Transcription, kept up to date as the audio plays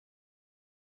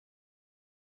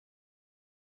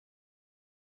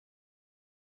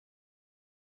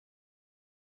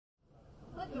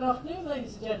Good afternoon,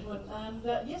 ladies and gentlemen, and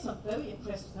yes, I'm very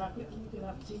impressed with how quickly you can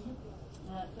have tea.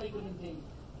 Very good indeed.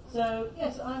 So,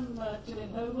 yes, I'm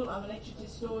Gillian Hovell. I'm an ancient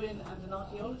historian and an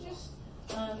archaeologist,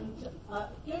 and I'm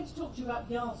going to talk to you about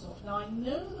Jarlshof. Now, I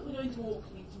know that we're going to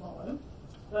Orkney tomorrow,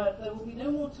 but there will be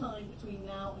no more time between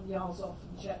now and Jarlshof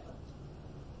in Shetland.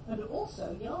 And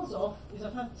also, Jarlshof is a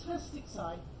fantastic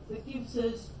site that gives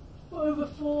us over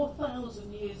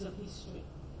 4,000 years of history.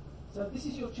 So this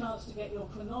is your chance to get your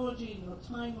chronology and your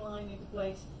timeline into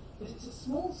place, because it's a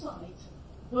small site,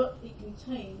 but it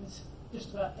contains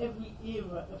just about every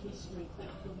era of history that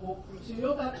you can walk through. So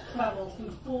you're about to travel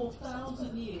through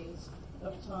 4,000 years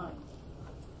of time.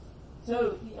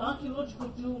 So the Archaeological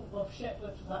Jewel of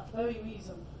Shetland for that very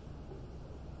reason.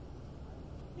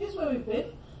 Here's where we've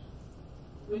been.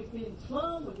 We've been to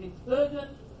Flam, we've been to Bergen,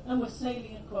 and we're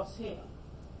sailing across here.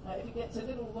 If it gets a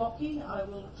little rocky, I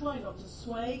will try not to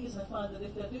sway, because I find that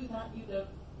if I do that, you don't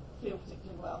feel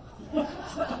particularly well.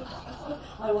 So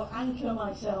I will anchor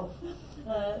myself.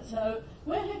 So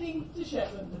we're heading to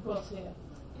Shetland across here.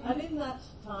 And in that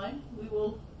time, we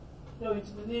will go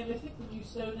into the Neolithic, the New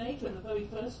Stone Age, when the very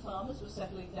first farmers were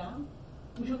settling down.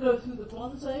 We shall go through the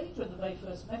Bronze Age, when the very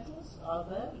first metals are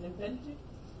there and invented.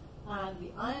 And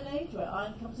the Iron Age, where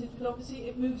iron comes into it, obviously.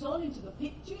 It moves on into the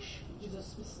Pictish, which is a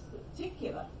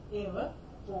particular era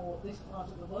for this part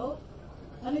of the world,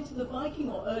 and into the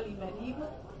Viking or early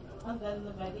medieval, and then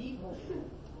the medieval,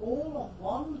 all on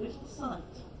one little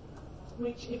site,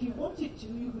 which, if you wanted to,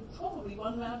 you could probably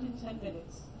run around in 10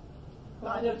 minutes.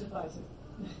 But I don't advise it.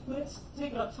 Let's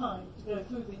take our time to go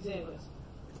through these eras.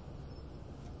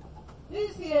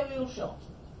 Here's the aerial shot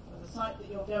of the site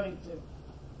that you're going to.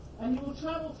 And you will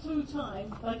travel through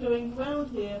time by going round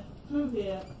here, through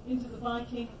here, into the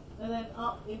Viking, and then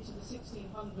up into the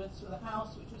 1600s with a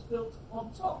house which was built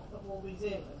on top of all these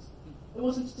eras. It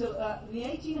wasn't until the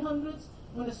 1800s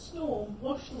when a storm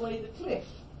washed away the cliff,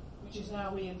 which is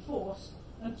now reinforced,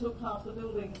 and took half the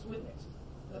buildings with it,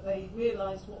 that they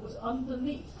realised what was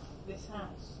underneath this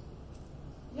house.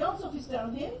 Jarlshof is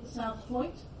down here, the south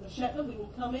point of Shetland. We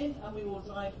will come in and we will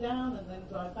drive down and then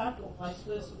drive back, or vice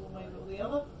versa, one way or the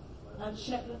other. And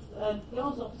Shetland,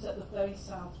 Jarlshof is at the very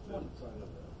south point.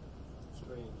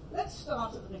 Let's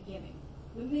start at the beginning.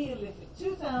 The Neolithic,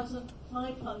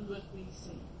 2500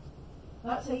 BC.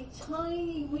 That's a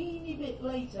tiny, weeny bit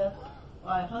later,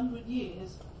 by 100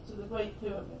 years, to the Great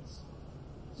Pyramids.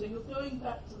 So you're going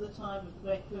back to the time of the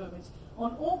Great Pyramids.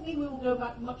 On Orkney, we will go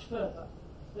back much further.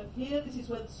 But here, this is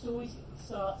where the story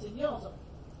starts in Jarlshof.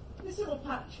 This little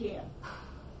patch here.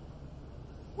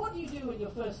 What do you do when you're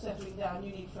first settling down?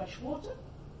 You need fresh water.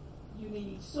 You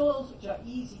need soils which are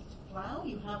easy to plough.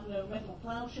 You have no metal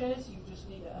ploughshares. You just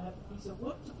need a piece of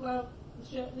wood to plough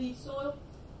the soil.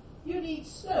 You need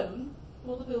stone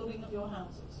for the building of your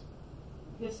houses.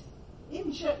 Because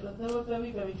in Shetland, there were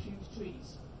very, very few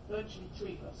trees, virtually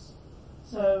treeless.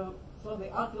 So, for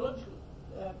the archaeological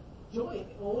joy of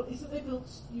it all is that they built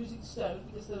using stone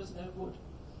because there was no wood.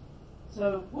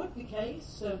 So wood decays,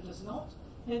 stone does not,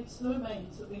 hence the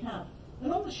remains that we have.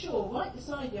 And on the shore, right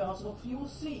beside Jarlshof, you will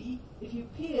see, if you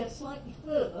peer slightly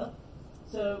further,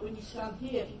 so when you stand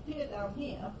here, if you peer down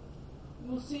here,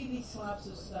 you will see these slabs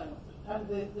of stone. And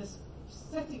the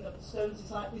setting of the stones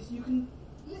is like this. You can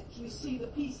literally see the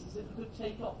pieces that you could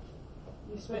take off,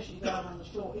 especially down on the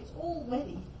shore. It's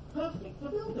already perfect for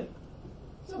building.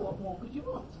 So what more could you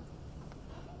want?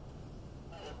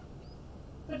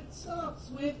 But it starts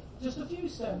with just a few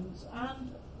stones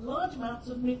and large amounts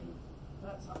of midden.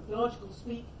 That's archaeological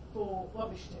speak for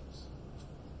rubbish tips.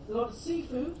 A lot of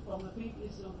seafood from the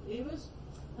previous eras,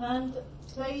 and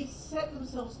they set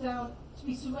themselves down to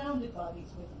be surrounded by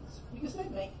these middens because they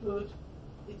make good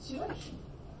insulation.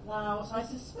 Now, I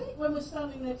suspect when we're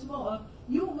standing there tomorrow,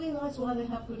 you'll realise why they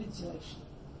have good insulation.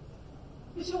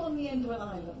 Because you're on the end of an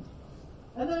island,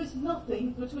 and there is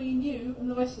nothing between you and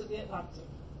the rest of the Atlantic.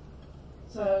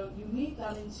 So you need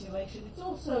that insulation. It's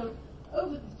also,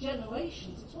 over the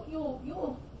generations, it's what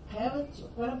your parents, your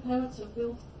grandparents have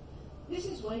built. This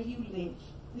is where you live.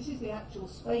 This is the actual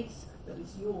space that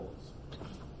is yours.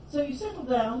 So you settle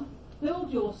down,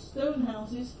 build your stone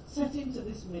houses, set into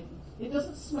this midden. It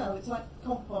doesn't smell. It's like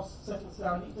compost settles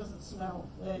down. It doesn't smell.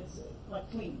 It's quite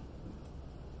clean.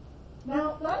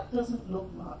 Now, that doesn't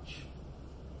look much.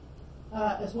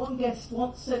 As one guest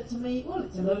once said to me, well,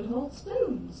 it's a load of old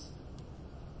stones.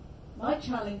 My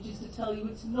challenge is to tell you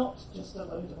it's not just a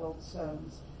load of old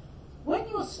stones. When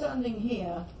you're standing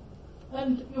here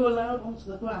and you're allowed onto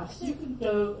the grass, you can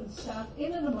go and stand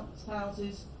in and amongst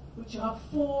houses which are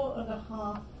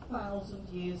 4,500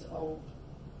 years old.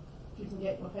 If you can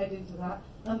get your head into that.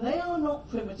 And they are not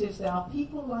primitives, they are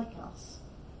people like us.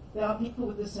 They are people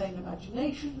with the same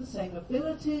imagination, the same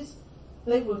abilities.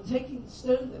 They were taking the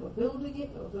stone, they were building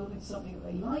it, they were building something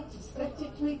that they liked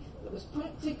aesthetically, that was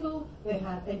practical. They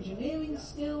had engineering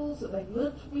skills that they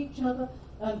learned from each other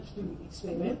and through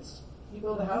experience. You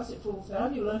build a house, it falls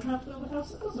down. You learn how to build a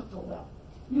house that doesn't fall down.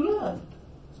 You learn.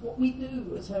 It's what we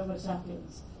do as Homo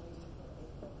sapiens.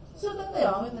 So there they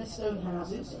are in their stone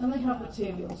houses, and they have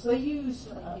materials. They use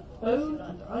bone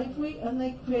and ivory, and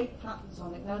they create patterns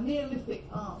on it. Now, Neolithic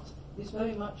art is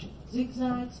very much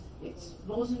zigzags, it's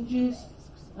lozenges,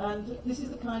 and this is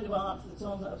the kind of art that's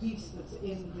on a piece that's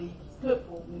in the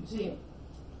Kirkwall Museum.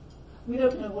 We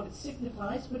don't know what it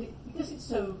signifies, but because it's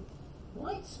so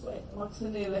widespread amongst the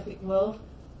Neolithic world,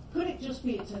 could it just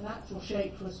be it's a natural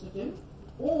shape for us to do,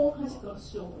 or has it got a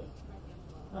story?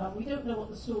 We don't know what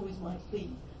the stories might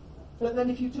be. But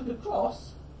then if you took a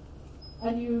cross,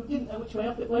 and you didn't know which way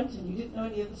up it went, and you didn't know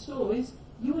any of the stories,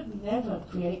 you would never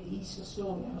create the Easter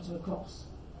story out of a cross.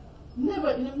 Never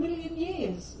in a million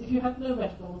years, if you had no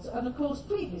records. And of course,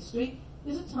 prehistory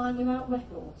is a time without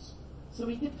records. So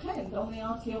we depend on the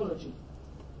archaeology.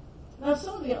 Now,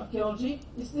 some of the archaeology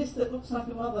is this that looks like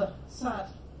a rather sad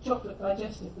chocolate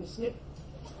digestive biscuit.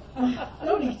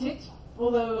 Don't eat it,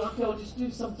 although archaeologists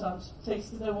do sometimes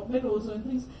taste to know what minerals are in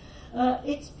things.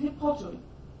 It's pottery.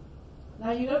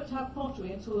 Now, you don't have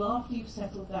pottery until after you've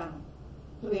settled down.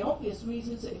 For the obvious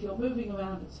reasons that if you're moving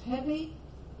around, it's heavy,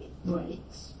 it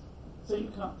breaks, so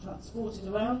you can't transport it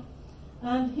around.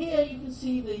 And here you can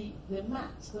see the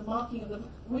mat, the marking of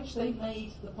which they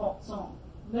made the pots on.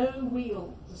 No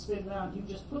wheel to spin around. You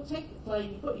just take the clay,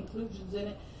 you put inclusions in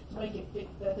it to make it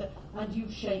fit better, and you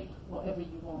shape whatever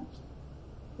you want.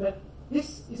 But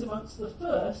this is amongst the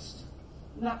first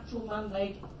natural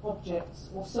man-made objects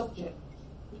or subject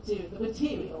material, the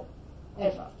material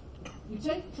ever. You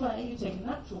take clay, you take a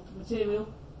natural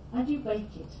material, and you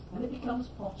bake it, and it becomes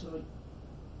pottery.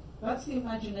 That's the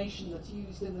imagination that's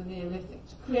used in the Neolithic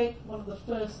to create one of the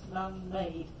first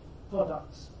man-made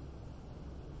products.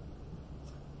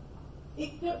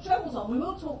 It travels on. We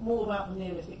will talk more about the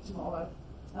Neolithic tomorrow.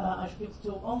 I shall give a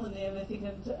talk on the Neolithic,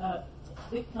 and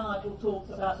Vic Card will talk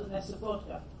about the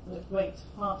Nesobrodka, the great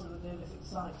part of the Neolithic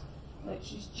site,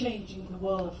 which is changing the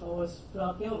world for us for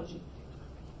archaeology.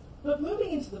 But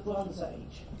moving into the Bronze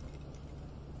Age,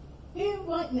 here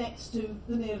right next to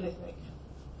the Neolithic,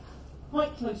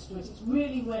 quite close to it, it's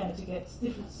really rare to get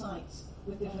different sites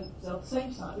with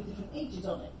same site with different ages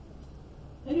on it.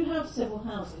 And you have several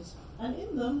houses, and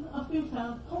in them have been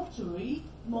found pottery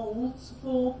moulds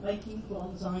for making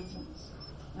bronze items.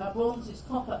 Now, bronze is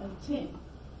copper and tin.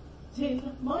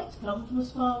 Tin might come from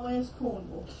as far away as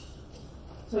Cornwall.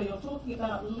 So you're talking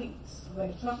about links.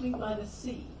 They're travelling by the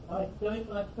sea, going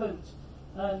by boat.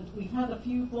 And we had a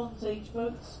few Bronze Age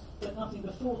boats, but nothing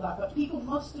before that. But people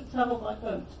must have travelled by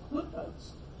boat, good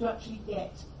boats, to actually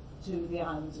get to the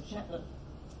islands of Shetland.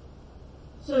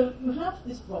 So you have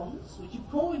this bronze, which you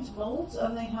pour into moulds,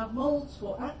 and they have moulds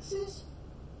for axes,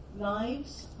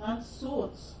 knives, and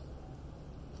swords,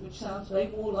 which sounds very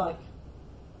warlike.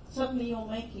 Suddenly you're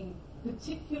making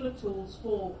particular tools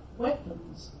for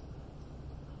weapons.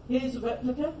 Here's a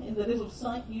replica in the little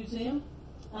site museum,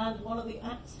 and one of the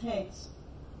axe heads.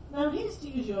 Now here's to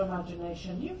use your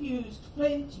imagination. You've used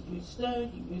flint, you've used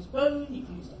stone, you've used bone, you've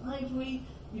used ivory,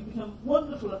 you've become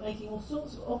wonderful at making all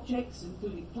sorts of objects,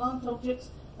 including plant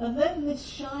objects, and then this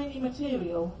shiny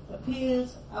material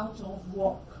appears out of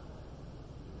rock.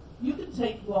 You can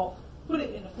take rock, put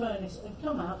it in a furnace, and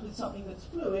come out with something that's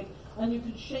fluid, and you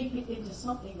can shape it into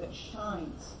something that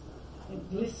shines and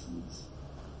glistens.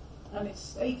 And it's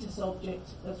status object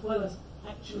as well as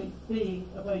actually being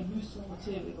a very useful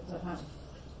material to have.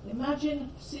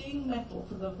 Imagine seeing metal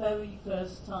for the very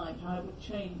first time, how it would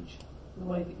change the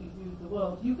way that you view the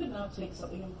world. You can now take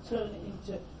something and turn it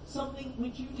into something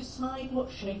which you decide what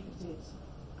shape it is.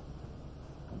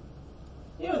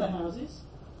 Here are the houses,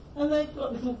 and they've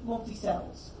got little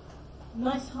multi-cells.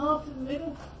 Nice half in the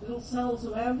middle, little cells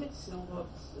around it, still got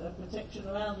protection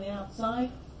around the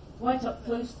outside, right up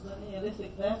close to the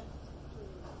Neolithic there.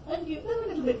 And they're a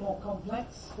little bit more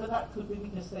complex, but that could be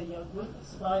because they're younger, they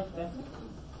survive better.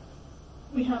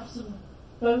 We have some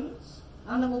bones,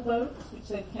 animal bones, which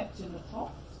they've kept in the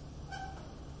top.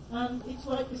 And it's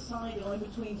right beside or in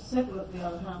between several of the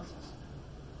other houses.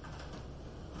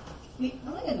 The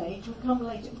Iron Age will come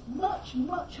later. It's much,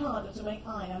 much harder to make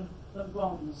iron than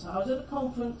bronze. I was at a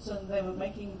conference and they were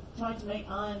trying to make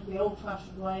iron the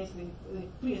old-fashioned ways, the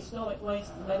prehistoric ways,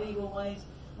 the medieval ways,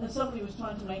 and somebody was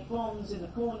trying to make bronze in a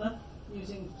corner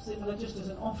using similar just as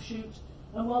an offshoot.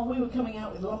 And while we were coming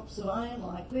out with lumps of iron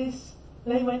like this,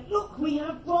 they went, "Look, we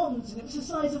have bronze," and it was the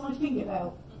size of my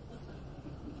fingernail.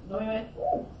 And we went,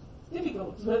 oh,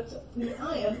 difficult, but the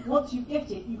iron, once you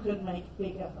get it, you can make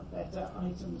bigger and better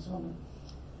items from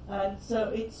it. And so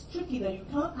it's tricky though, you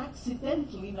can't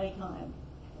accidentally make iron.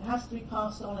 It has to be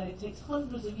passed on, and it takes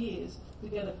hundreds of years to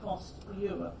get across to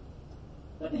Europe.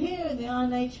 But here in the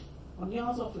Iron Age, on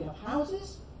Jarlshof, we have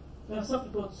houses, we have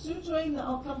something called souterrain that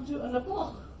I'll come to, and a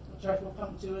block, which I will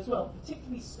come to as well,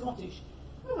 particularly Scottish.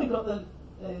 And we've got the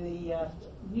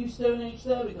New Stone Age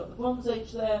there, we've got the Bronze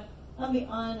Age there, and the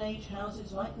Iron Age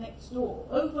houses right next door,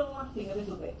 overlapping a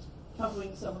little bit,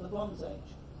 covering some of the Bronze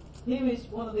Age. Here is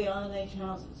one of the Iron Age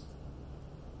houses.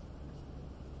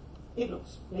 It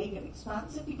looks big and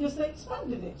expansive because they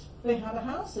expanded it. They had a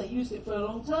house, they used it for a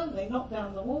long time, they knocked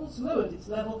down the walls, lowered its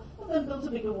level, and then built a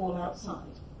bigger wall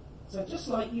outside. So just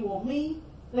like you or me,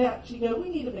 they actually go, we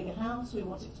need a bigger house, we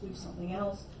want it to do something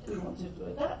else, we wanted to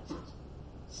adapt it.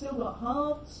 Still got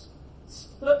hearths,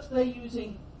 but they're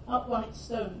using upright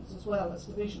stones as well as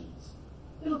divisions.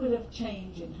 A little bit of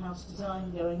change in house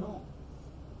design going on.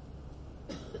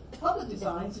 Other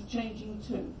designs are changing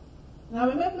too. Now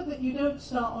remember that you don't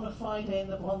start on a Friday in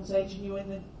the Bronze Age and you're in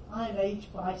the Iron Age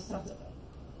by Saturday.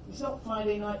 It's not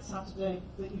Friday night, Saturday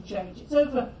that you change. It's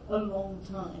over a long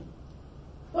time.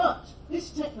 But this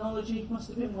technology must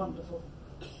have been wonderful.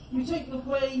 You take the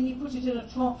grain, you put it in a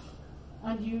trough,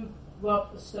 and you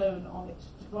rub the stone on it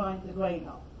to grind the grain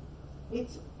up.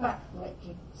 It's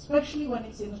back-breaking, especially when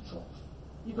it's in a trough.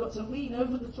 You've got to lean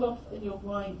over the trough and you're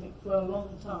grinding for a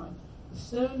long time. The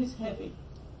stone is heavy.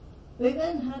 They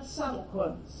then had saddle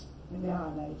querns in the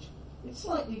Iron Age. It's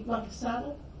slightly like a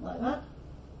saddle, like that,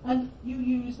 and you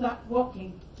use that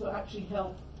rocking to actually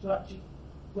help to actually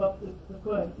rub the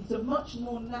quern. It's a much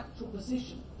more natural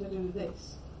position to do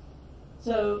this.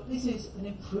 So this is an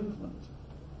improvement.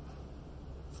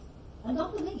 And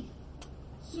underneath,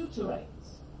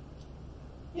 souterrains.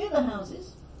 Here are the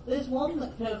houses. There's one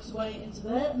that curves away into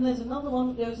there, and there's another one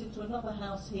that goes into another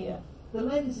house here. The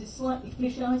lens is slightly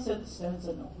fisheye, so the stones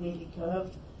are not really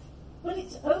curved. But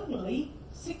it's only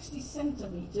 60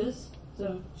 centimetres,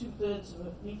 so 2/3 of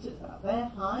a metre, about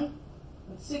there, high,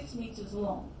 and 6 metres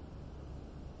long.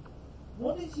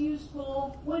 What it's used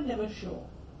for, we're never sure.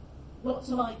 Lots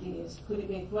of ideas. Could it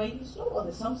be a grain store? Well,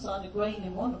 there's some sign of grain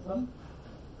in one of them.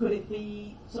 Could it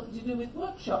be something to do with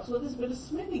workshops? Well, there's a bit of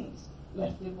smithings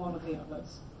left in one of the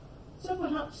others. So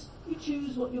perhaps you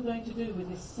choose what you're going to do with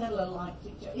this cellar-like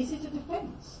feature. Is it a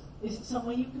defence? Is it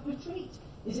somewhere you can retreat?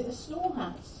 Is it a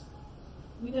storehouse?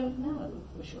 We don't know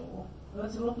for sure.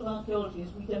 There's a lot of archaeology,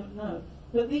 we don't know.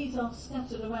 But these are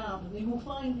scattered around, and you will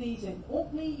find these in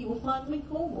Orkney, you will find them in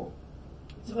Cornwall.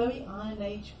 It's a very Iron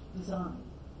Age design.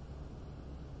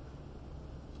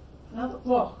 Now the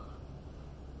block.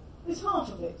 There's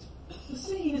half of it. The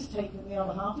sea has taken the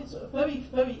other half. It's a very,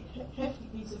 very hefty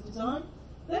piece of design.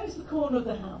 There is the corner of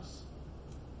the house,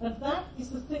 and that is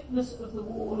the thickness of the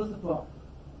wall of the block.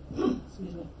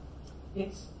 Excuse me.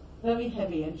 It's very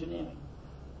heavy engineering.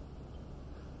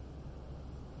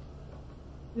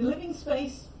 The living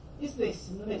space is this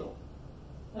in the middle,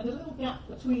 and a little gap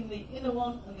between the inner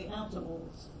one and the outer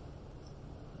walls.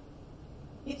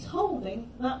 It's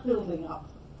holding that building up.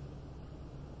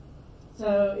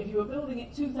 So if you were building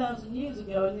it 2,000 years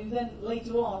ago and you then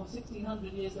later on,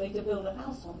 1,600 years later, build a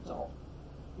house on top,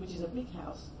 which is a big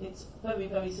house, it's very,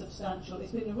 very substantial.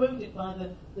 It's been eroded by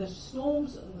the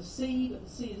storms and the sea, but the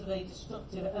sea is a very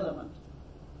destructive element.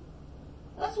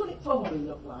 That's what it probably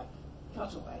looked like,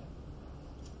 cut away.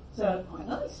 So quite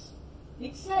nice,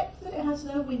 except that it has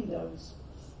no windows.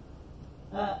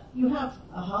 You have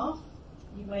a hearth,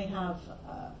 you may have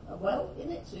a well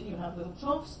in it, so you have little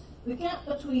troughs. The gap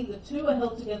between the two are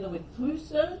held together with through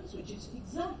stones, which is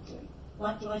exactly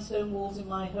like dry stone walls in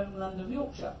my homeland of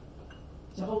Yorkshire.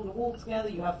 To hold the wall together,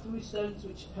 you have through stones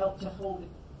which help to hold it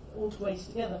all braced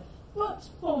together, but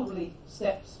probably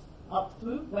steps up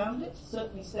through, round it,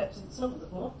 certainly steps in some of the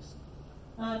blocks.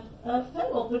 And a fair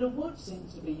old bit of wood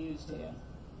seems to be used here.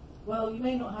 Well, you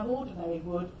may not have ordinary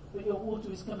wood, but your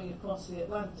water is coming across the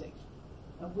Atlantic,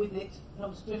 and with it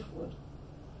comes driftwood.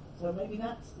 So maybe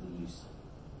that's the use.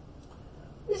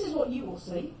 This is what you will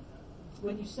see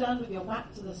when you stand with your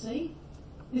back to the sea.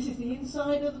 This is the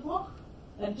inside of the block,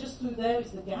 and just through there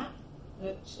is the gap,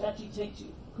 which actually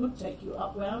could take you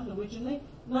up round originally.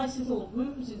 Nice little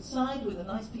rooms inside with a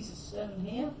nice piece of stone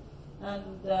here.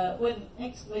 And when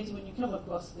excavating, when you come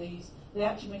across these, they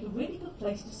actually make a really good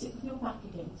place to sit with your back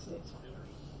against it.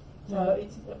 So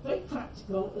it's very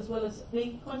practical as well as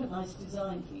being quite a nice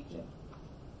design feature.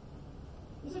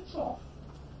 There's a trough.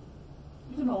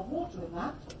 You can hold water in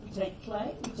that. You take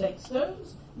clay, you take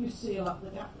stones, you seal up the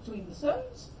gap between the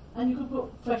stones, and you can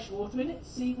put fresh water in it,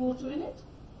 seawater in it.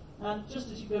 And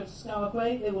just as you go to Scour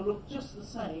Grey, they will look just the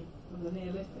same from the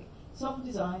Neolithic. Some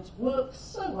designs work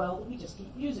so well that we just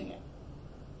keep using it.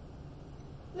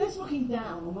 There's looking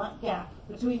down on that gap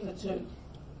between the two.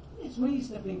 It's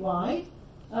reasonably wide,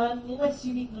 unless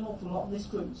you've eaten an awful lot on this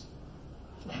cruise.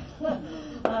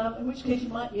 In which case you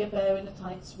might be a bear in a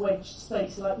tight wedged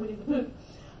space like Winnie the Pooh.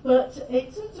 But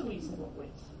it's a reasonable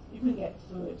width. You can get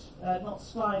through it, not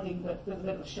sliding but with a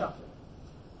bit of shuffle.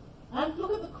 And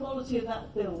look at the quality of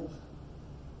that build.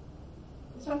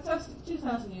 It's fantastic,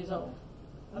 2,000 years old.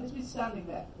 And it's been standing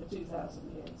there for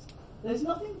 2,000 years. There's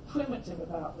nothing primitive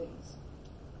about these.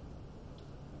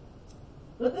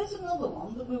 But there's another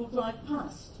one that we will drive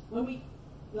past when we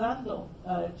land on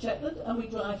Shetland and we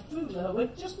drive through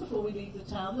Lerwick. Just before we leave the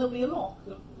town, there'll be a lock,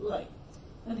 a lake.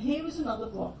 And here is another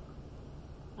block.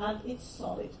 And it's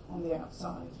solid on the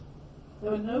outside.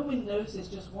 There were no windows, there's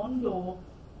just one door,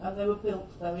 and they were built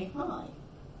very high.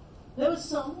 There were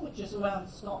some which is around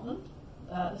Scotland.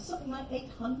 There's something like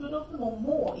 800 of them, or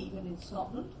more even in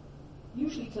Scotland,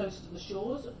 usually close to the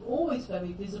shores, always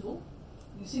very visible.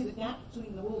 You see the gap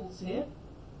between the walls here.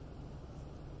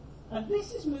 And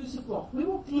this is Moose of Rock. We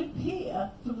will clip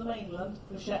here from the mainland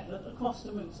of Shetland across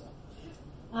to Moose.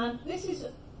 And this is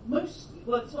mostly,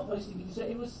 well, it's not mostly because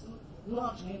it was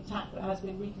largely intact but has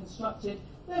been reconstructed.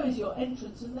 There is your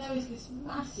entrance, and there is this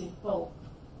massive bulk.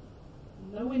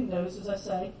 No windows, as I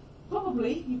say.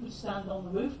 Probably you could stand on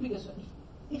the roof, because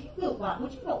if you built that,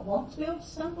 would you not want to be able to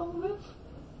stand on the roof?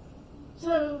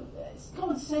 So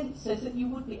common sense says that you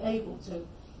would be able to.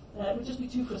 It would just be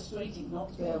too frustrating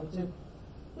not to be able to.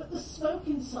 But the smoke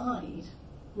inside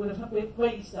would have been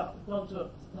raised up, gone to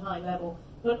a high level,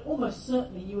 but almost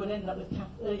certainly you would end up with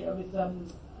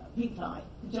pink eye,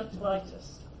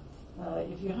 conjunctivitis.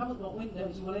 If you haven't got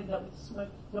windows, you will end up with smoke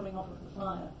coming off of the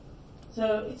fire.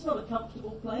 So it's not a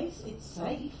comfortable place. It's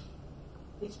safe.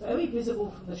 It's very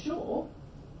visible from the shore,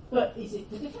 but is it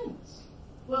for defence?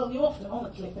 Well, you're often on a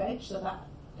cliff edge, so that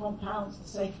compounds the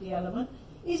safety element.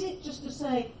 Is it just to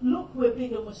say, look, we're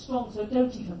big and we're strong, so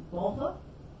don't even bother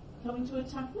coming to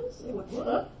attack us? It would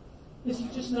work, because you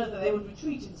just know that they would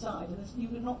retreat inside and you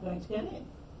were not going to get in.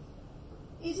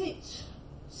 Is it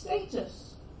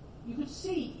status? You could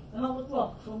see another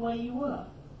block from where you were.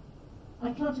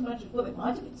 I can't imagine, well, it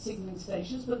might have been signalling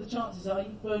stations, but the chances are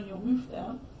you burn your roof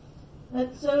down.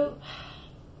 And so,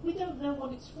 we don't know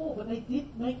what it's for, but they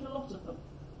did make a lot of them.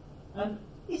 And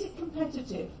is it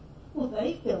competitive? Well,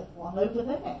 they built one over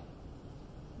there.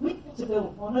 We have to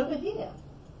build one over here.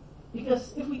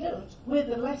 Because if we don't, we're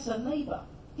the lesser neighbour.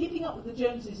 Keeping up with the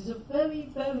Joneses is a very,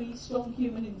 very strong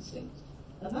human instinct.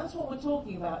 And that's what we're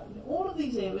talking about. In all of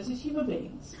these eras is human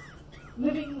beings,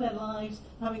 living their lives,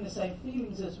 having the same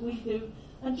feelings as we do,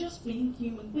 and just being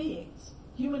human beings.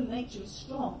 Human nature is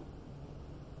strong.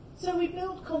 So we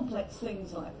build complex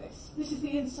things like this. This is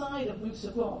the inside of Moose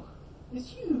of Rock. It's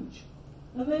huge.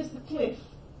 And there's the cliff.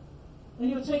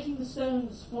 And you're taking the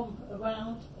stones from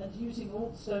around and using all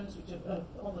the stones which are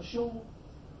on the shore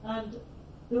and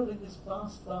building this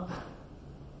vast, vast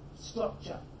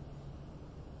structure.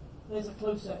 There's a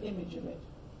closer image of it.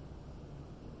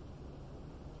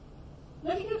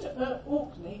 Now, if you go to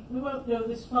Orkney, we won't go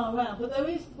this far around, but there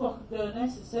is the Rock of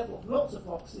Gurness. There's lots of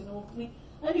rocks in Orkney.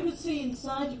 And you can see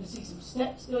inside, you can see some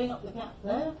steps going up the gap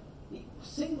there, the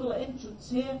single entrance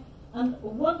here, and a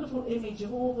wonderful image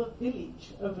of all the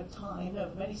village over time,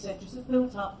 over many centuries, that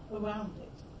built up around it.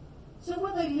 So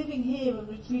were they living here and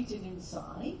retreated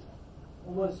inside?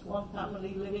 Or was one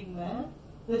family living there?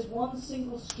 There's one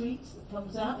single street that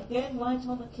comes out, again right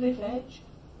on the cliff edge.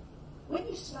 When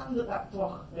you stand at that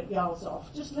block at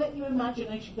Jarlshof, just let your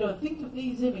imagination go and think of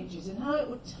these images and how it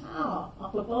would tower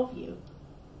up above you,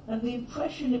 and the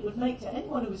impression it would make to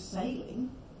anyone who was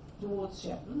sailing towards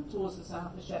Shetland, towards the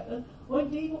south of Shetland, or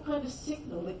indeed what kind of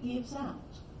signal it gives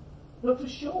out. But for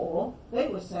sure, they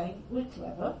were saying, we're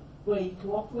clever, we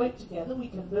cooperate together, we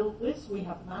can build this, we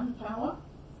have manpower.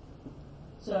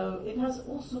 So it has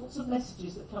all sorts of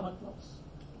messages that come across.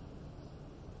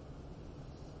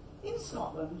 In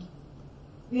Scotland,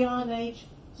 the Iron Age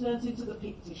turns into the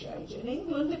Pictish Age. In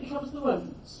England, it becomes the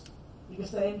Romans,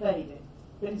 because they invaded.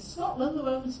 But in Scotland, the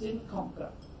Romans didn't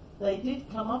conquer. They did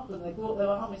come up and they brought their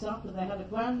armies up and they had a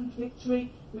grand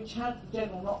victory, which, had the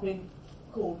general not been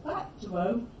called back to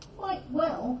Rome, might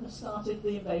well have started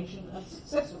the invasion and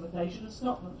successful invasion of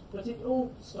Scotland. But it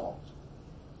all stopped.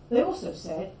 They also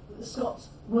said that the Scots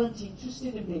weren't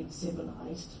interested in being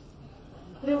civilised.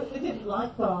 They didn't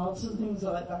like baths and things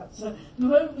like that. So the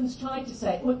Romans tried to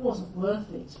say, oh, it wasn't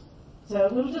worth it. So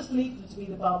we'll just leave them to be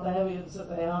the barbarians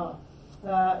that they are.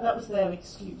 That was their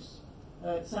excuse.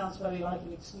 It sounds very like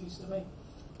an excuse to me.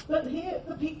 But here,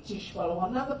 the Pictish follow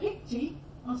on. Now, the Picti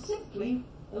are simply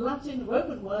a Latin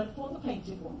Roman word for the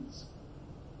painted ones,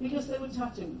 because they were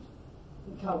tattooed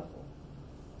and colourful.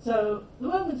 So the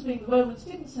Romans, being the Romans,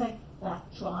 didn't say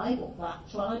that tribe or that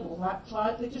tribe or that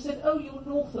tribe. They just said, oh, you're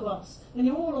north of us, and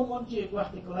you're all on one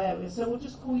geographical area, so we'll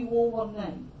just call you all one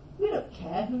name. We don't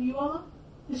care who you are,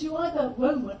 because you're either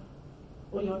Roman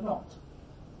or you're not.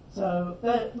 So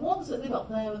the ones that live up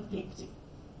there are the Picti,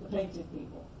 the painted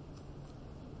people.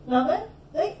 Now then,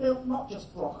 they built not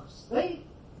just brocks, they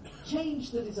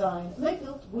changed the design, and they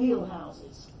built wheel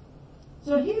houses.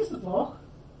 So here's the block,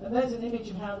 and there's an image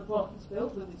of how the block is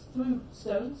built with its through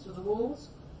stones for the walls.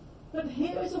 But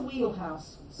here is a wheel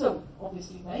house, so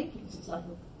obviously made because it's like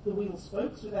the wheel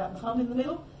spokes without the hub in the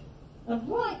middle. And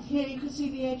right here you can see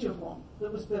the edge of one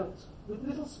that was built with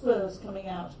little spurs coming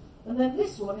out. And then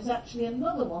this one is actually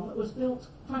another one that was built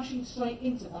crashing straight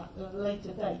into that at a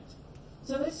later date.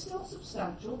 So they're still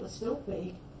substantial, they're still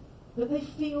big, but they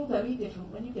feel very different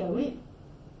when you go in.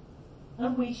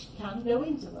 And we can go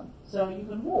into them. So you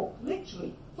can walk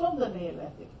literally from the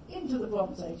Neolithic into the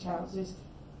Bronze Age houses,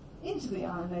 into the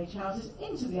Iron Age houses,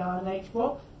 into the Iron Age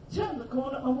block, turn the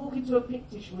corner and walk into a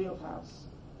Pictish wheel house.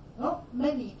 Not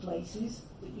many places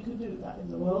that you can do that in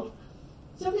the world.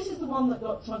 So this is the one that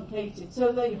got truncated.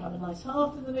 So there you have a nice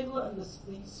hearth in the middle and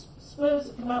these spurs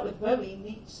that come out with very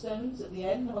neat stones at the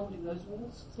end holding those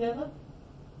walls together.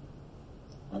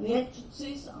 And the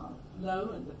entrances are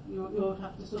low and you'll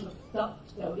have to sort of duck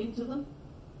to go into them.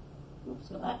 Oops,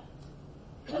 got that.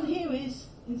 And here is,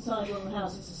 inside one of the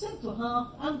houses, a central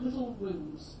hearth and little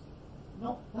rooms.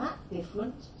 Not that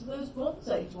different to those Bronze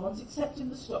Age ones, except in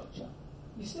the structure.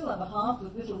 You still have a hearth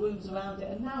with little rooms around it,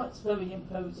 and now it's very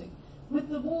imposing, with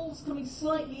the walls coming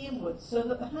slightly inwards, so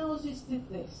that the houses did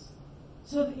this,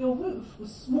 so that your roof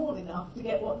was small enough to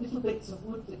get what little bits of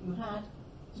wood that you had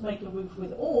to make a roof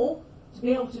with, or to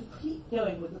be able to keep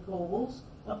going with the core walls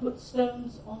and put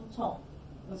stones on top.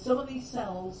 And some of these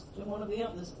cells in one of the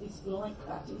others is like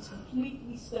that. It's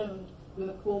completely stoned with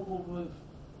a core wall roof.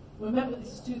 Remember,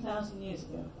 this is 2,000 years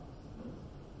ago.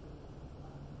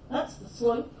 That's the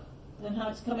slope and how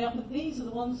it's coming up, and these are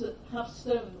the ones that have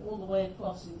stone all the way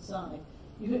across inside.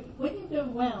 When you go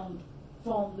round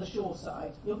from the shore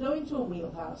side, you'll go into a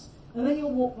wheelhouse, and then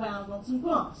you'll walk round on some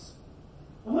grass.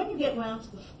 And when you get round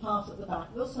to the part at the back,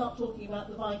 they'll start talking about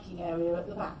the Viking area at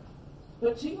the back.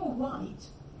 But to your right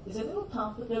is a little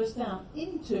path that goes down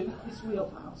into this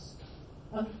wheelhouse.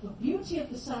 And the beauty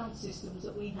of the sound systems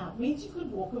that we have means you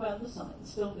could walk around the site and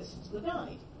still listen to the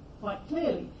guide quite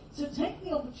clearly. So take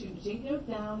the opportunity and go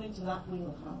down into that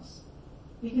wheelhouse,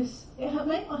 because it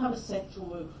may not have a central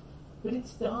roof, but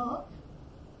it's dark.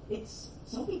 It's,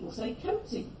 some people say,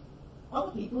 cozy.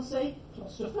 Other people say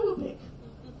claustrophobic.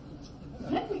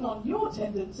 Depending on your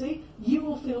tendency, you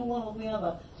will feel one or the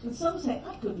other. And some say,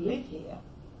 I could live here.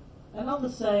 And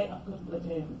others say, I couldn't live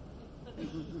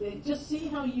here. Just see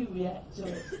how you react to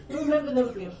it. But remember, there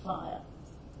will be a fire.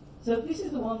 So this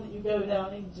is the one that you go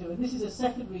down into, and this is a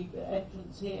secondary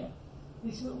entrance here.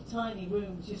 These little tiny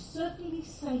rooms, you're certainly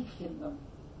safe in them.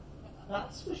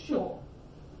 That's for sure.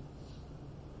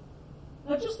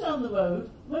 Now just down the road,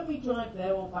 when we drive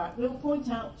there or back, we'll point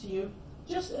out to you,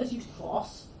 just as you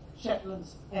cross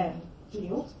Shetland's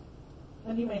airfield,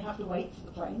 and you may have to wait for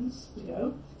the planes to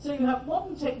go. So you have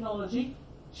modern technology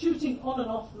shooting on and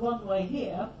off the runway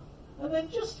here, and then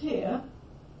just here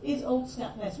is Old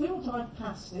Scatness. We will drive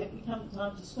past it, we haven't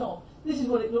time to stop. This is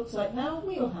what it looks like now, a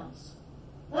wheelhouse.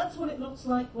 That's what it looks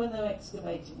like when they're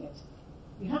excavating it.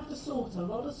 You have to sort a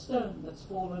lot of stone that's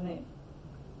fallen in.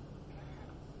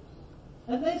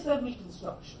 And there's their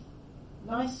reconstruction.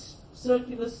 Nice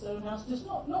circular stone house, just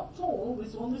not tall,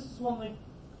 this is one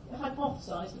they've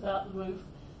hypothesised about the roof,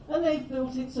 and they've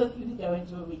built it so that you can go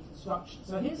into a reconstruction.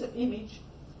 So here's an image,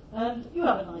 and you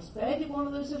have a nice bed in one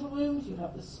of those little rooms, you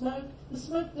have the smoke. The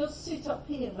smoke does sit up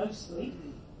here mostly,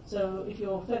 so if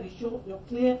you're fairly short, you're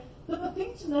clear. But the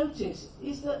thing to notice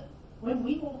is that when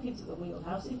we walk into the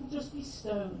wheelhouse, it will just be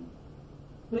stone.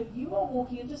 But you are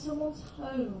walking into someone's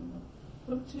home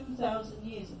from 2,000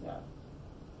 years ago.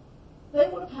 They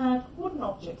would have had wooden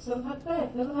objects, they'll have had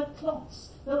bed, they'll have had cloths,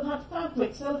 they'll have had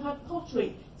fabrics, they'll have had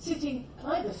pottery sitting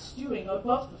either stewing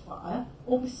above the fire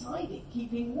or beside it,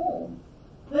 keeping warm.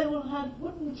 They will have had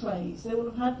wooden trays, they will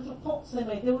have had little pots they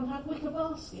made, they will have had wicker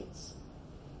baskets.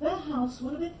 Their house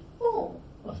would have been full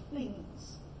of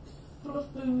things, full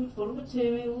of food, full of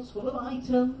materials, full of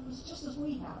items, just as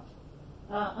we have.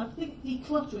 I think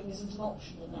decluttering isn't an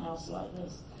option in a house like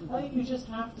this. I think you just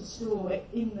have to store it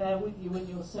in there with you when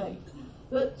you're safe.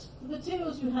 But the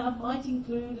materials you have might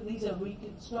include, and these are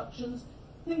reconstructions,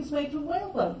 things made from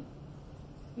whalebone.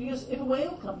 Because if a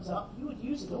whale comes up, you would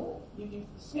use it all. You'd use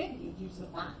the skin, you'd use the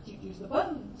fat, you'd use the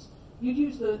bones, you'd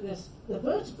use the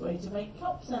vertebrae to make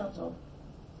cups out of.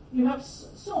 You have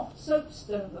soft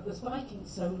soapstone that the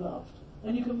Vikings so loved,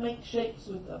 and you can make shapes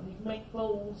with them. You can make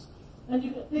bowls, and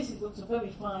this looks a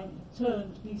very fine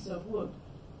turned piece of wood.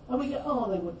 And we go, oh,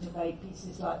 they wouldn't have made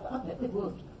pieces like that. I bet they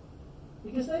would,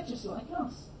 because they're just like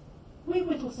us. We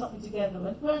whittle something together,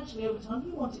 and gradually over time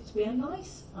you want it to be a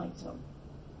nice item.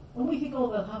 And we think, oh,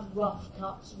 they'll have rough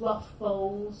cups, rough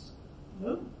bowls.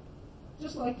 No.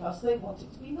 Just like us, they want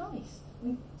it to be nice.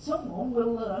 And someone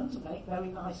will learn to make very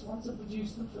nice ones and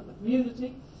produce them for the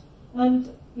community.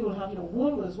 And you'll have your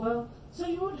wool as well. So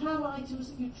you would have items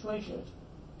that you treasured,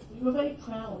 that you were very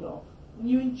proud of, and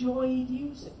you enjoyed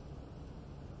using.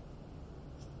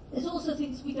 There's also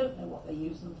things we don't know what they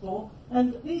use them for,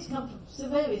 and these come from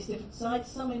various different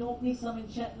sites, some in Orkney, some in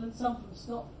Shetland, some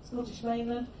from Scottish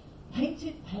mainland.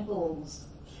 Painted pebbles.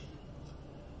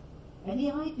 Any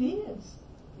ideas?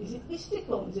 Is it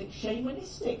mystical? Is it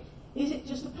shamanistic? Is it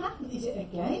just a pattern? Is it a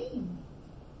game?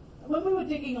 When we were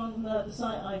digging on the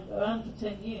site I ran for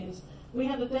 10 years, we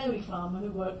had a dairy farmer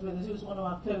who worked with us, who was one of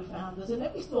our co-founders, and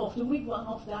every so often we'd run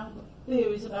off down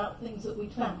theories about things that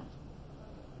we'd found.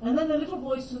 And then a little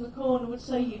voice in the corner would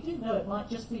say, you do know it might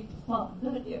just be for fun,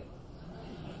 don't you?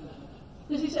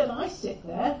 Because he said, I sit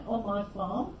there on my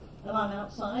farm, and I'm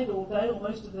outside all day, or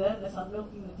most of the day, unless I'm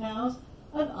milking the cows,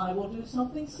 and I will do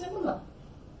something similar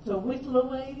to whittle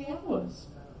away the hours.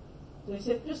 So he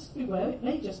said, just beware, it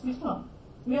may just be fun.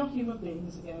 We are human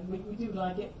beings again, we do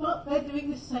like it, but they're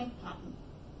doing the same pattern.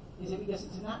 Is it because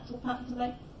it's a natural pattern to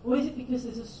make, or is it because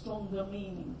there's a stronger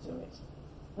meaning to it?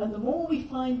 And the more we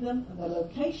find them, and the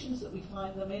locations that we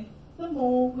find them in, the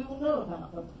more we will know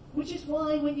about them. Which is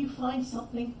why when you find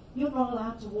something, you're not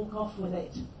allowed to walk off with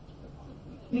it.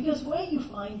 Because where you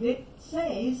find it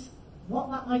says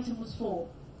what that item was for.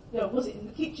 You know, was it in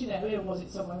the kitchen area, was it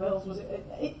somewhere else,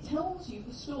 it tells you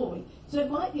the story. So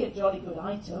it might be a jolly good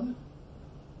item,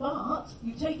 but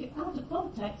you take it out of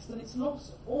context and it's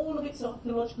lost all of its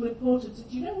archaeological importance. And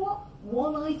do you know what?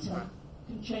 One item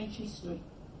can change history.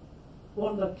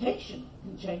 One location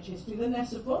can change history. The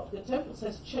Nesevodka temples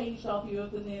has changed our view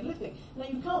of the Neolithic. Now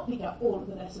you can't pick up all of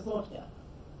the Nesevodka,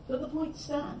 but the point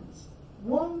stands.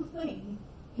 One thing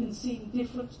can seem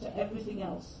different to everything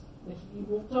else. If you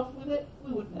walked off with it,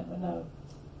 we would never know.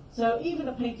 So even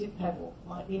a painted pebble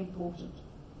might be important.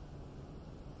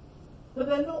 But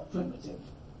they're not primitive.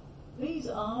 These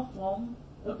are from,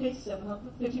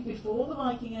 750 before the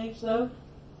Viking Age though,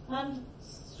 and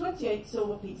 28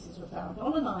 silver pieces were found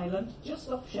on an island just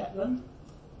off Shetland.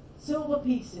 Silver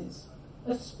pieces.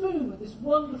 A spoon with this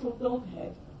wonderful dog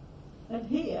head. And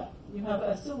here you have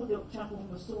a silver gilt chapel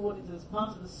from a sword. It is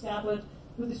part of the scabbard,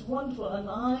 with this wonderful, an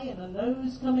eye and a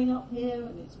nose coming up here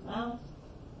and its mouth.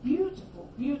 Beautiful,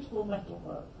 beautiful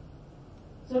metalwork.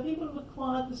 So people have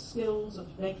acquired the skills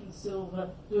of making silver,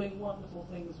 doing wonderful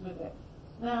things with it.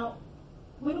 Now,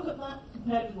 we look at that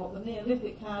compared with what the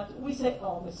Neolithic had, we say,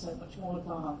 oh, they're so much more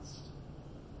advanced.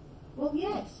 Well,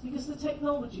 yes, because the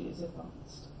technology is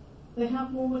advanced. They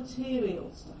have more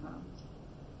materials to hand.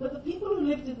 But the people who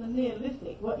lived in the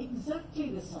Neolithic were exactly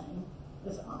the same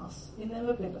as us in their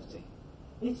ability.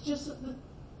 It's just that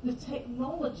the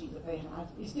technology that they had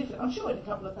is different. I'm sure in a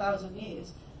couple of thousand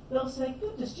years, they'll say,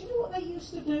 goodness, do you know what they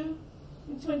used to do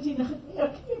in 29?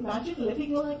 Can you imagine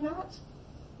living like that?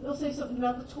 They'll say something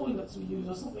about the toilets we use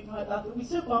or something like that. It'll be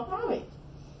so barbaric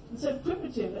and so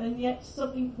primitive, and yet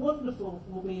something wonderful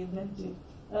will be invented,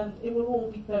 and it will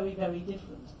all be very, very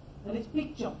different. And it's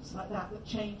big jumps like that that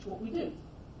change what we do.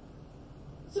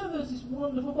 So there's this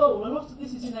wonderful bowl. A lot of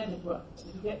this is in Edinburgh.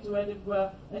 If you get to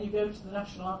Edinburgh and you go to the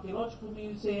National Archaeological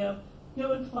Museum,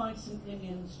 go and find St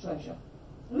Ninian's treasure.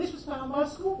 And this was found by a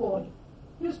schoolboy.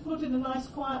 He was put in a nice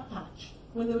quiet patch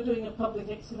when they were doing a public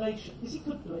excavation, because he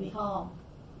couldn't do any harm.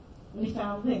 And he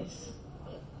found this,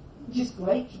 which is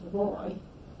great for the boy,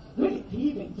 really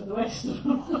peeving for the rest of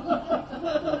them.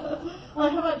 I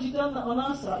have actually done that on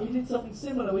our site. We did something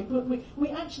similar. We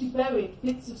actually buried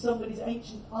bits of somebody's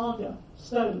ancient Aga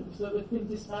stoves that had been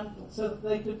dismantled so that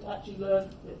they could actually learn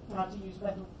how to use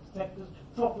metal detectors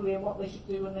properly and what they should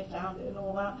do when they found it and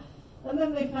all that. And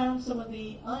then they found some of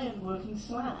the ironworking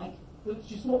slag,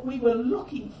 which is what we were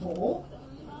looking for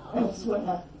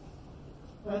elsewhere.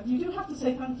 You do have to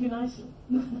say thank you nicely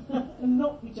and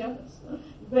not be jealous. You're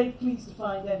very pleased to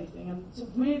find anything, and it's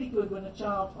really good when a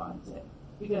child finds it,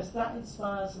 because that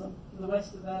inspires them for the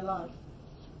rest of their life.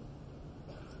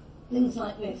 Things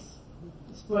like this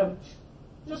brooch,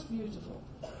 just beautiful.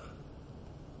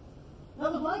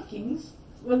 Now the Vikings,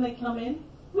 when they come in,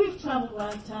 we've travelled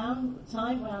around town,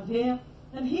 time around here,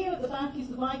 And here at the back is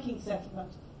the Viking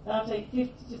settlement, about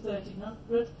 850 to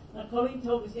 1300. And Colleen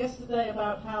told us yesterday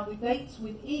about how the dates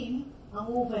within are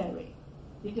all varied,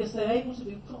 because they're able to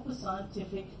do proper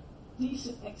scientific,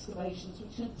 decent excavations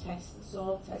which can test the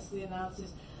soil, test the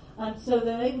analysis, and so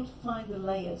they're able to find the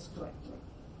layers correctly.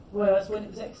 Whereas when it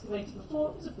was excavated before,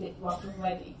 it was a bit rough and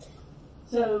ready.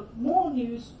 So more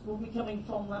news will be coming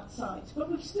from that site, but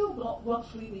we've still got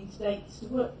roughly these dates to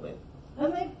work with.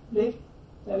 And they've lived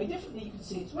very differently. You can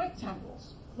see it's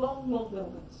rectangles, long, long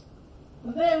buildings.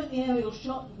 And there in the aerial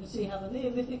shot, you can see how the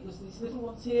Neolithic was these little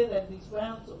ones here, then these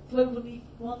round sort of cloverleaf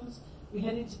ones. We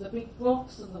head into the big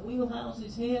blocks and the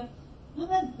wheelhouses here. And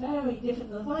then very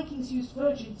different. The Vikings used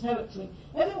virgin territory.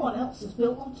 Everyone else has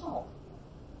built on top.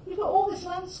 You've got all this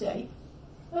landscape,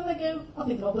 and they go, I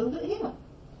think I'll build it here.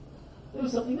 There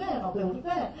was something there, and I'll build it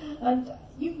there. And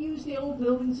you use the old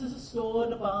buildings as a store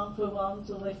and a barn for a while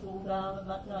until they fall down and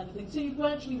that kind of thing. So you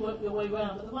gradually work your way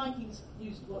around, but the Vikings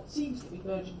used what seems to be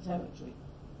virgin territory.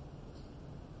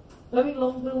 Very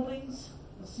long buildings,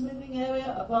 a smithing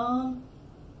area, a barn.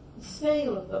 The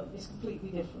scale of them is completely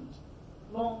different.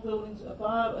 Long buildings, a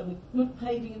bar, and with good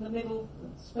paving in the middle,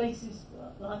 and spaces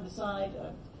behind the side,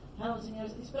 housing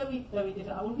areas. It's very, very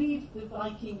different. I will leave the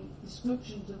Viking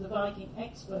description to the Viking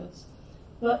experts,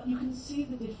 but you can see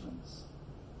the difference.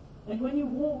 And when you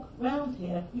walk round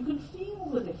here, you can feel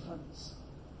the difference.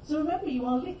 So remember, you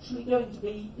are literally going to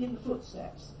be in the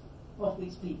footsteps of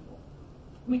these people.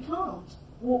 We can't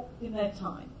walk in their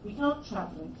time. We can't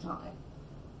travel in time.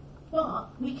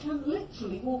 But we can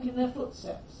literally walk in their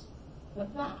footsteps.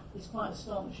 And that is quite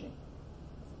astonishing.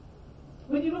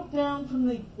 When you look down from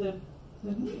the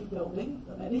new building,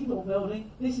 the medieval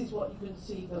building, this is what you can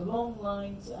see, the long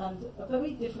lines and a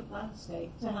very different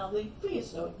landscape to how the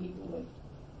prehistoric people lived.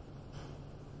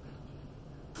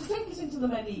 To take us into the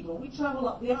medieval, we travel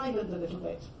up the island a little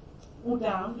bit, or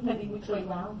down, depending which way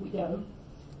round we go.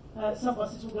 Some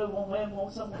buses will go one way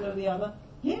and some will go the other.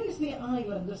 Here is the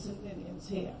island of St. Ninians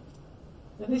here.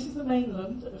 And this is the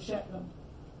mainland of Shetland.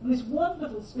 And this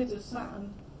wonderful spit of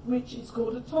sand, which is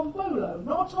called a tombolo,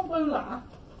 not a tombola,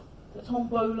 a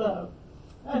tombolo.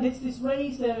 And it's this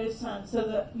raised area of sand so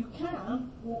that you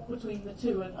can walk between the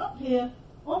two. And up here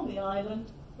on the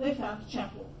island, they found a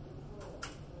chapel.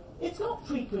 It's got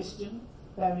pre-Christian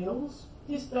burials.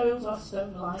 These burials are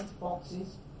stone-lined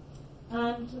boxes.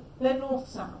 And they're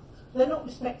north-south. They're not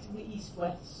respecting the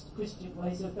east-west Christian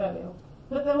ways of burial.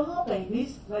 But there are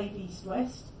babies laid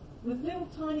east-west with little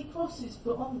tiny crosses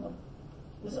put on them.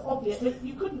 It's obvious, but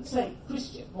you couldn't say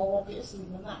Christian more obviously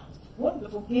than that.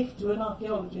 Wonderful gift to an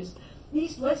archaeologist.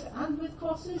 East-west and with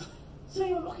crosses. So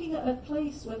you're looking at a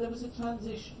place where there was a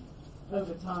transition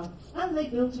over time. And they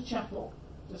built a chapel,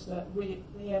 just to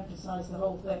re-emphasise the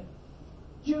whole thing.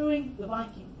 During the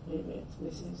Viking period,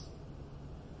 this is.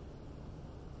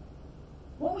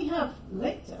 What we have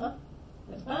later,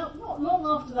 at about not long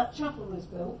after that chapel was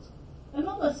built,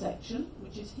 another section,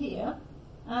 which is here,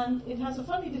 and it has a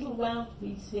funny little round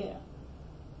piece here.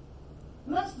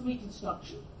 And that's the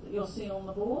reconstruction that you'll see on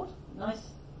the board. Nice,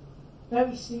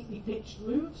 very steeply pitched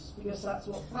roofs, because that's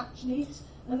what thatch needs.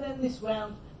 And then this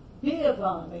round beer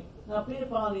barley. Now, beer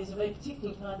barley is a very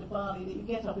particular kind of barley that you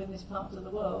get up in this part of the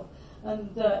world.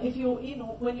 And if you're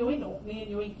when you're in Orkney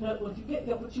and you're in Kirkwall, if you get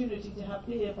the opportunity to have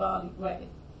beer barley bread,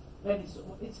 then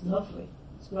it's lovely.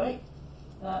 It's great.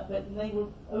 But they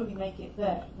will only make it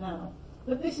there now.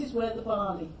 But this is where the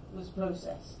barley was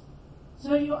processed.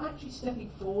 So you're actually stepping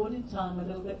forward in time a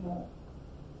little bit more.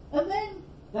 And then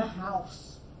the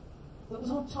house that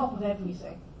was on top of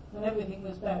everything, and everything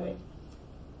was buried.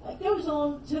 It goes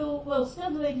on till, well,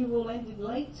 Scandinavian rule ended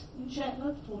late in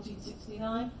Shetland,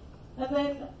 1469, and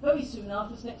then very soon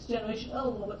after, his next generation,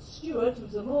 Earl Robert Stewart, who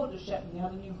was the Lord of Shetland, he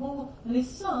had a new hall, and his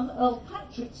son, Earl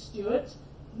Patrick Stewart,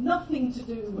 nothing to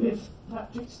do with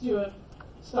Patrick Stewart,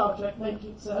 Star Trek make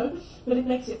it so, but it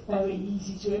makes it very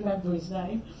easy to remember his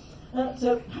name.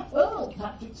 So Earl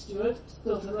Patrick Stewart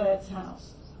built a laird's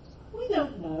house. We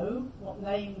don't know what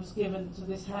name was given to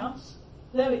this house.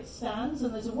 There it stands,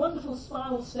 and there's a wonderful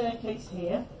spiral staircase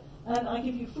here, and I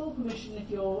give you full permission if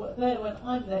you're there when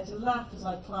I'm there to laugh as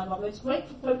I climb up. It's great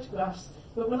for photographs,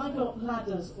 but when I go up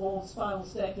ladders or spiral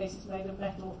staircases made of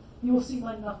metal, you will see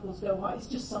my knuckles go white. It's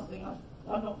just something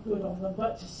I'm not good on them,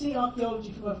 but to see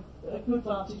archaeology from a good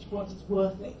vantage point is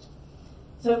worth it.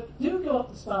 So do go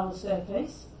up the spiral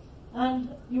staircase,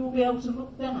 and you will be able to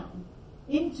look down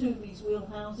into these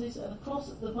wheelhouses and across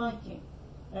at the Viking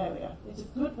area. It's a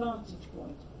good vantage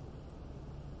point.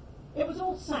 It was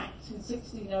all sacked in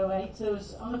 1608. There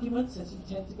was arguments, as you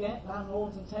tend to get,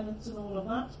 landlords and tenants and all of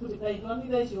that. To put it very bluntly,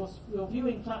 there's your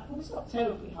viewing platform. It's not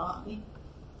terribly high.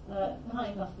 high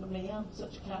enough for me, I'm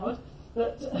such a coward.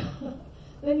 But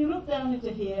then you look down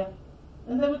into here,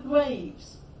 and there were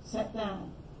graves set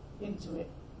down into it.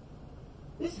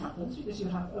 This happens because you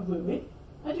have a ruin,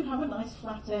 and you have a nice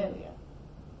flat area.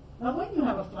 Now, when you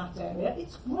have a flat area,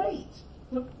 it's great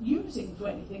for using for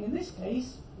anything, in this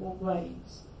case, for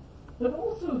graves. But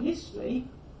all through history,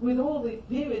 with all the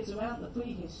periods around the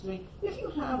prehistory, if you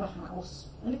have a house,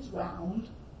 and it's round,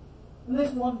 and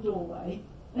there's one doorway,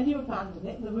 and you abandon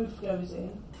it, and the roof goes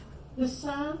in, the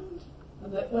sand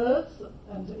and the earth,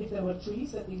 and if there were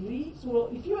trees, there'd be leaves. Well,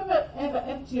 if you ever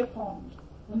empty a pond,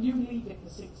 and you leave it for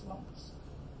 6 months,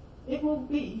 it will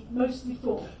be mostly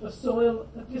full of soil,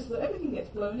 because everything gets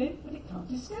blown in, but it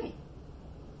can't escape.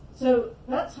 So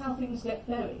that's how things get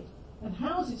buried. And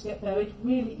houses get buried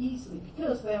really easily,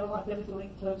 because they are like a little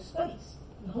enclosed space,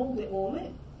 and hold it all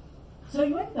in. So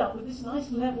you end up with this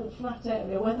nice level flat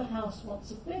area where the house once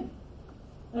had been.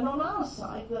 And on our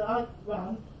side that I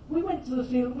ran, we went to the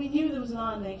field, we knew there was an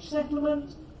Iron Age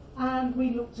settlement, and we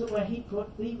looked at where he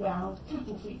put the round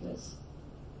cattle feeders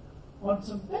on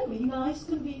some very nice,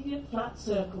 convenient flat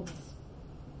circles.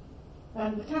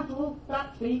 And the cattle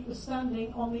back feet were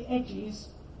standing on the edges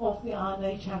of the Iron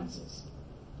Age houses.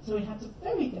 So we had to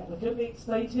very delicately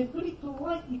explain to him, could he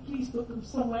politely please put them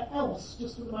somewhere else,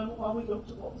 just for the moment while we looked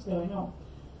at what was going on.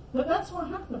 But that's what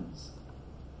happens.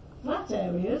 Flat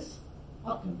areas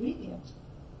are convenient.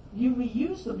 You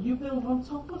reuse them, you build on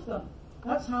top of them.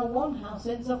 That's how one house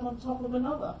ends up on top of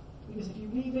another. Because if you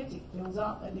leave it, it fills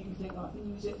up, and then you think, I can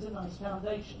use it as a nice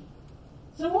foundation.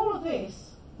 So all of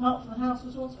this, apart from the house,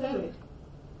 was once buried.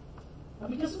 And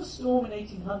because of a storm in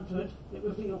 1800, it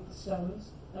revealed the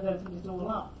stones and opened it all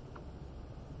up.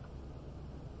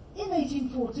 In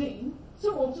 1814,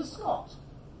 Sir Walter Scott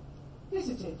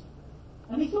visited,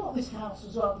 and he thought this house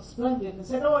was rather splendid and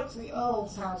said, oh, it's the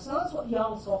Earl's house. Now that's what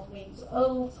Jarlshof means,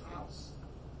 Earl's house.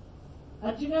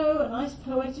 And you know, a nice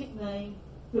poetic name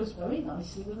goes very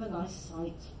nicely with a nice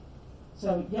site.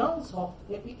 So Jarlshof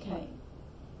it became,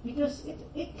 because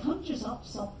it conjures up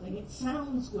something, it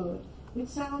sounds good, it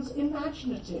sounds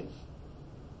imaginative.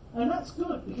 And that's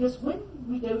good, because when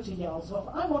we go to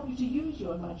Jarlshof, I want you to use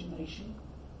your imagination.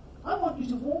 I want you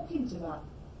to walk into that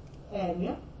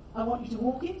area. I want you to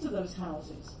walk into those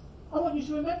houses. I want you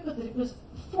to remember that it was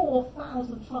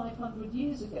 4,500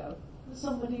 years ago that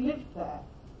somebody lived there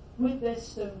with their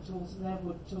stone tools and their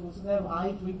wood tools and their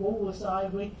ivory, walrus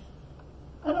ivory.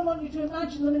 And I want you to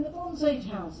imagine them in the Bronze Age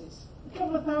houses, a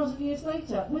couple of thousand years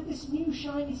later, with this new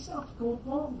shiny stuff called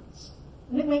bronze.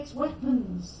 And it makes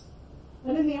weapons.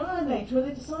 And in the Iron Age, where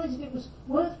they decided it was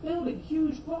worth building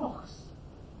huge rocks.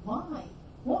 Why?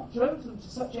 What drove them to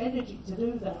such energy to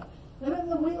do that? And then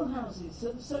the wheelhouses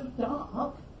that were so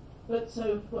dark, but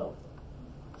so, well,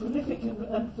 prolific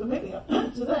and familiar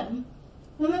to them.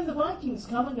 And then the Vikings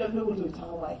come and go, no, we'll do it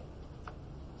our way.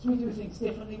 So we do things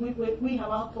differently. We have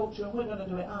our culture and we're going to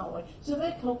do it our way. So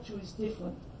their culture is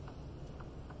different.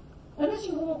 And as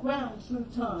you walk round through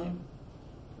time,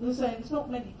 they're saying there's not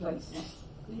many places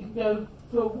that you can go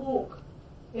for a walk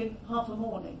in half a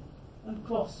morning and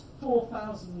cross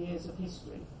 4,000 years of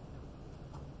history.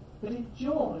 But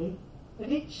enjoy,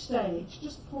 at each stage,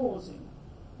 just pausing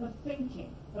and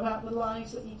thinking about the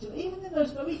lives that each of them, even in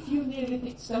those very few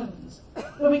Neolithic stones.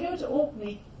 When we go to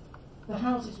Orkney, the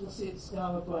houses will see its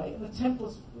scar grey, and the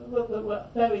temples that were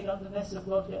buried under Nessa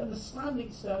Brodka, and the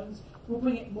standing stones will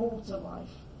bring it more to life.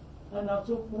 And I'll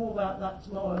talk more about that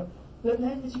tomorrow. But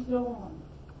then as you go on,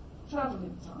 travel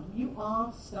in time, you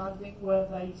are standing where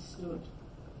they stood.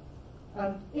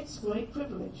 And it's a great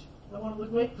privilege. And one of the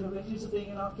great privileges of being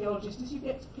an archaeologist is you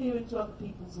get to peer into other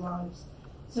people's lives.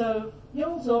 So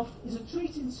Jarlshof is a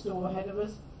treat in store ahead of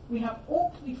us. We have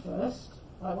Orkney first,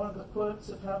 by one of the quirks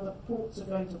of how the ports are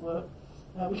going to work.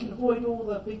 We can avoid all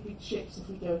the big ships if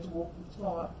we go to Orkney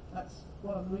tomorrow. That's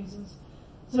one of the reasons.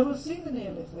 So we'll see the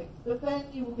Neolithic, but then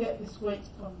you will get this great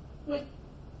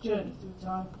journey through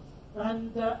time.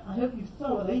 And I hope you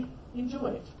thoroughly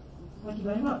enjoy it. Thank you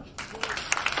very much.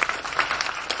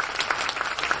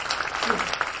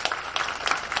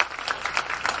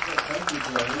 Thank you,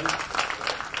 Gillian.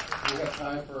 We have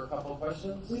time for a couple of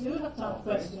questions? We do have time for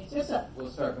questions. Yes, sir. We'll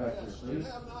start back here, please.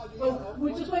 Well,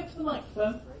 we'll just wait for the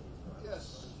microphone.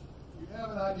 Yes. You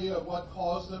have an idea of what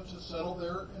caused them to settle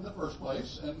there in the first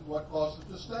place and what caused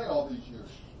them to stay all these years?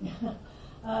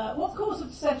 What caused them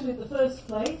to settle in the first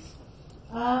place?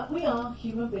 We are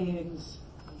human beings.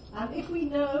 And if we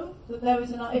know that there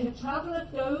is if a traveller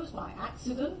goes by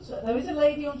accident, there is a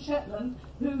lady on Shetland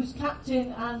whose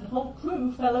captain and whole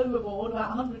crew fell overboard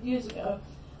about 100 years ago,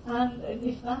 and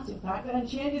if that in fact, and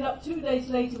she ended up 2 days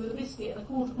later with a biscuit and a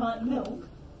quarter pint of milk.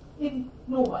 in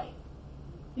Norway.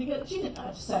 Because she didn't know how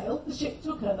to sail, the ship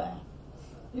took her there.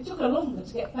 It took her longer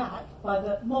to get back by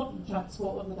the modern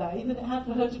transport of the day than it had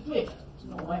for her to drift to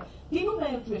Norway. People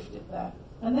may have drifted there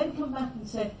and then come back and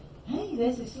said, hey,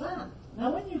 there's this land.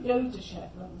 Now when you go to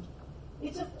Shetland,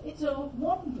 it's a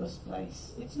wondrous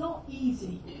place. It's not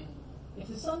easy. If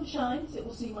the sun shines, it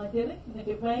will seem idyllic, and if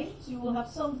it rains, you will have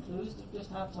some clues to just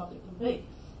how tough it can be.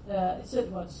 It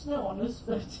certainly won't snow on us,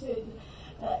 but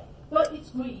it's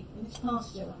green and it's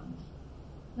pasture land.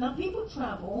 Now people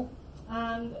travel,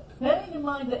 and bearing in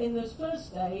mind that in those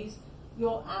first days,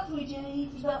 your average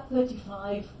age was about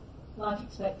 35 life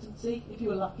expectancy, if you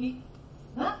were lucky.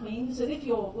 That means that if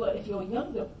you're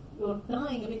younger, you're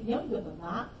dying a bit younger than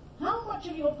that. How much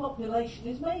of your population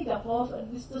is made up of,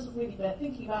 and this doesn't really bear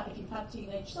thinking about if you've had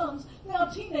teenage sons, they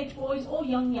are teenage boys or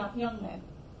young men.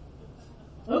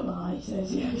 Oh my, he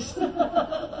says, yes.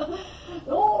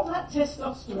 All that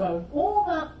testosterone, all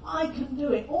that I can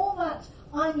do it, all that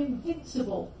I'm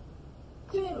invincible,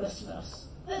 fearlessness.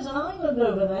 There's an island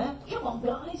over there. Come on,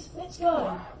 guys, let's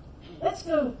go. Let's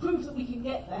go prove that we can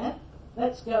get there.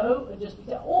 Let's go and just be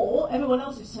there. Or everyone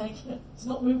else is saying, it's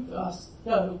not room for us,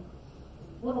 go.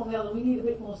 One or the other, we need a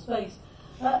bit more space.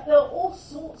 There are all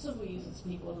sorts of reasons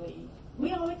people leave.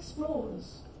 We are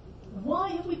explorers. Why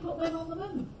have we put men on the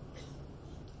moon?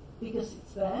 Because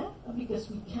it's there, and because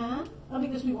we can, and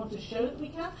because we want to show that we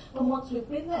can. And once we've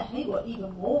been there, hey, we're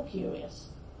even more curious.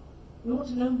 We want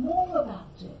to know more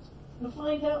about it and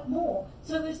find out more.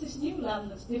 So there's this new land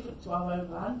that's different to our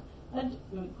own land, and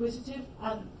you're inquisitive,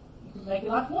 and you can make a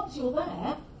life. Once you're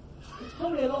there, it's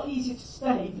probably a lot easier to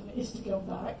stay than it is to come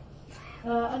back.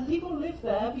 And people live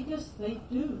there because they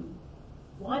do.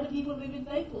 Why do people live in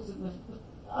Naples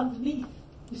underneath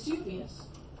Vesuvius?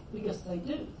 Because they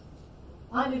do.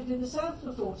 I lived in the south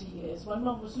for 40 years. My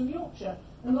mum was from Yorkshire.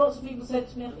 And lots of people said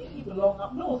to me, I think you belong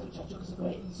up north, which I took as a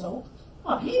great insult.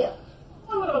 I'm here.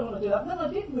 Why would I want to do that? And then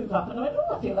I did move up and I went,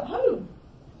 oh, I feel at home.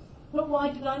 But why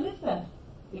did I live there?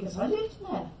 Because I lived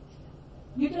there.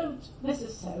 You don't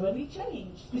necessarily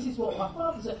change. This is what my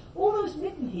father said. All those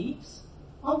midden heaps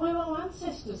are where our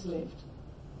ancestors lived.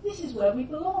 This is where we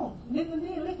belong. And in the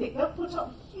Neolithic, they'll put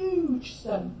up huge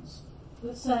stones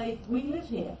that say, we live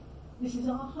here. This is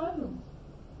our home.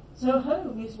 So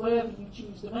home is wherever you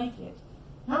choose to make it.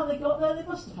 How they got there, they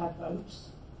must have had boats.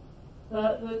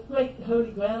 The great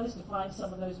Holy Grail is to find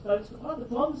some of those boats, but by the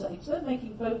Bronze Age, they're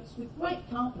making boats with great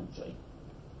carpentry.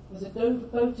 There's a Dover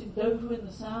boat in Dover in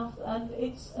the south, and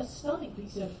it's a stunning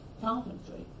piece of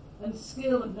carpentry and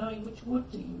skill and knowing which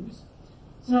wood to use.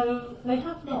 So they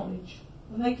have knowledge,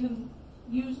 and they can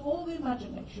use all the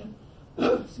imagination,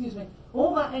 excuse me,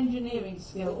 all that engineering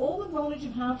skill, all the knowledge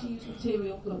of how to use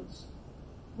material goods.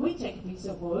 We take a piece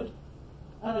of wood,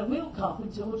 and a real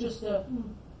carpenter will just,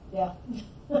 different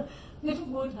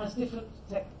wood has different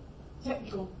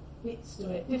technical bits to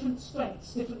it, different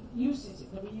strengths, different uses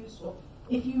it can be used for.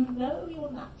 If you know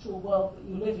your natural world that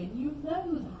you live in, you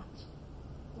know that.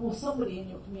 Or somebody in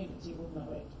your community will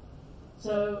know it.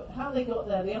 So how they got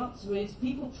there, the answer is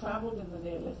people travelled in the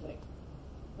Neolithic.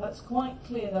 That's quite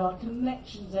clear. There are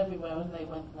connections everywhere and they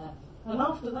went there. And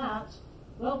after that,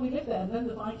 well, we lived there. And then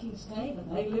the Vikings came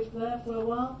and they lived there for a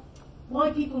while.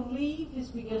 Why people leave is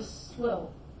because,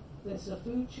 well, there's a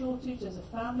food shortage, there's a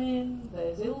famine,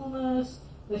 there's illness,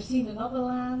 they've seen another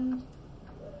land,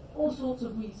 all sorts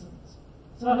of reasons.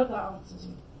 So I hope that answers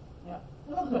you. Yeah.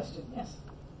 Another question, yes.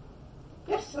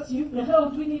 Yes, that's you. Oh,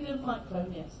 do we need a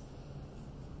microphone? Yes.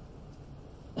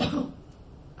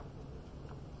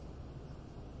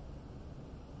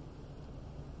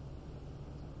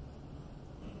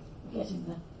 Get in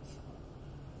there.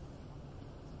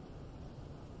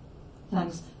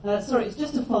 Thanks. Sorry, it's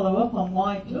just to follow up on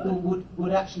why people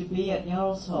would actually be at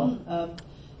Jarlshof.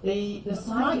 The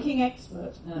site, Viking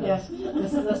expert. yes.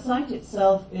 The site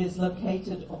itself is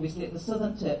located, obviously, at the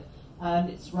southern tip, and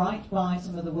it's right by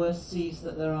some of the worst seas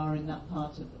that there are in that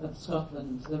part of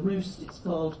Scotland. The Roost, it's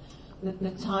called. The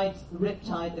rip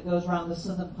tide that goes around the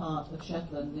southern part of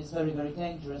Shetland is very, very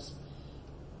dangerous.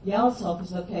 Jarlshof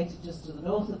is located just to the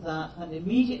north of that, and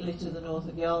immediately to the north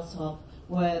of Jarlshof,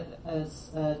 where, as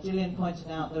Gillian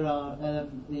pointed out, there are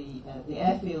the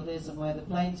airfield is, and where the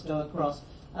planes go across.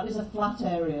 That is a flat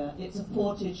area. It's a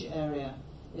portage area.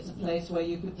 It's a place where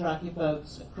you could drag your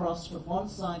boats across from one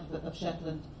side of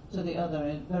Shetland to the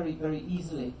other very, very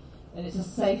easily. And it's a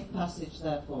safe passage,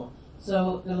 therefore.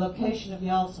 So the location of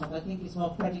Jarlshof, I think, is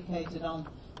more predicated on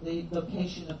the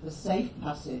location of the safe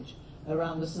passage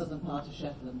around the southern part of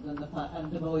Shetland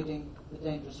and avoiding the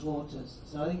dangerous waters.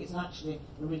 So I think it's actually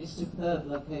a really superb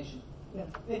location. Yeah,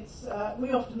 it's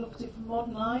we often look at it from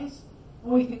modern eyes.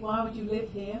 And we think, why would you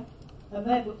live here? And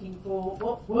they're looking for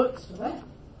what works for them.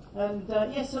 And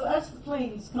so as the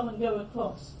planes come and go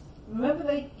across, remember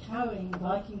they carrying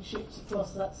Viking ships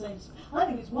across that same... I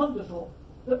think it's wonderful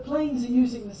that planes are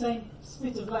using the same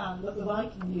spit of land that the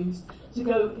Viking used to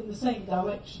go in the same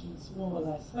directions, more or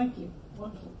less. Thank you.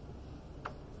 Wonderful.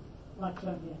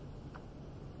 Microphone here.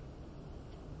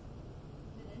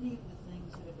 Did any of the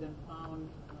things that have been found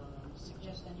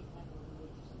suggest any kind of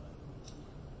religious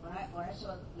life? When I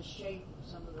saw the shape of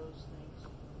some of those things, it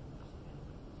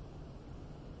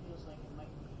feels like it might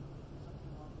be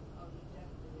something wrong with how they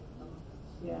decorated elements.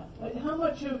 Yeah. How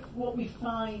much of what we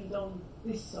find on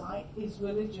this site is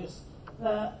religious?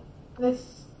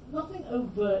 There's nothing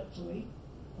overtly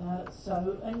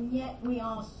so, and yet we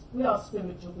are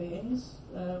spiritual beings.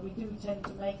 We do tend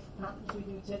to make patterns, we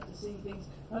do tend to see things,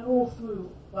 and all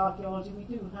through archaeology we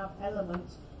do have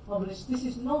elements of this. This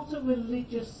is not a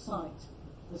religious site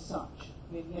as such.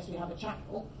 I mean, yes, we have a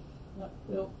chapel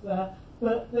built there,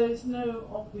 but there's no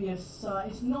obvious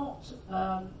site. It's not,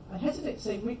 I hesitate to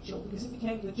say ritual because it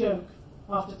became the joke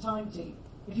after Time Team.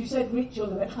 If you said ritual,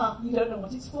 they went, you don't know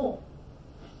what it's for.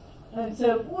 And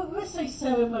so, let's say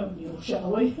ceremonial,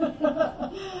 shall we?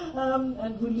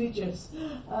 And religious.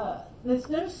 There's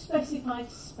no specified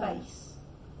space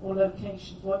or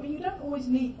location for it, but you don't always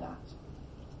need that.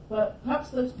 But perhaps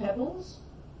those pebbles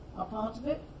are part of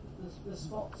it. The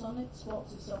spots on it.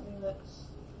 Spots is something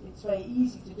it's very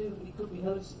easy to do, but it could be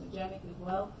hallucinogenic as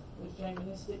well, or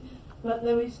shamanistic. But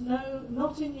there is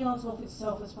not in Jarlshof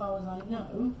itself, as far as I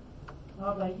know,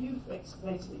 although you've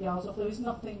excavated at Jarlshof, there is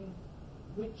nothing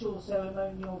ritual,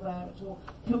 ceremonial there at all.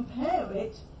 Compare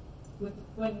it with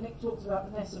when Nick talks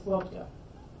about the Ness of Vodka,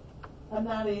 and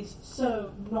that is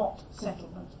so not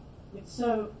settlement. It's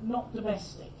so not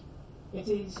domestic. It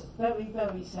is very,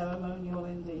 very ceremonial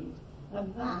indeed,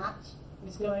 and that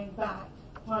is going back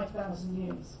 5,000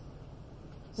 years.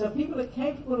 So people are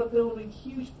capable of building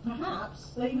huge.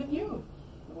 Perhaps they even knew.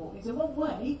 It's a long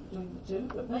way between the two,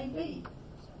 but maybe.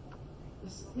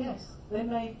 Yes, they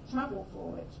may travel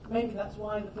for it. Maybe that's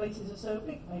why the places are so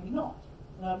big. Maybe not.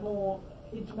 More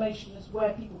information as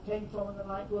where people came from and the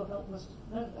like will help us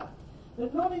to know that.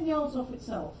 But not in Jarlshof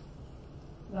itself.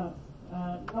 No,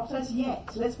 not as yet.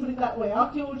 Let's put it that way.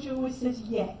 Archaeology always says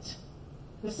yet.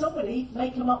 Because somebody may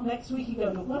come up next week and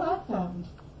go, look what I've found.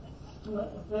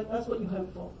 Well, that's what you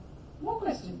hope for. More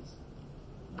questions?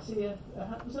 I see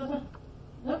was that a...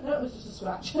 No, it was just a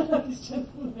scratch. This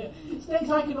gentleman here. It stays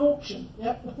like an auction.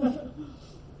 Yep.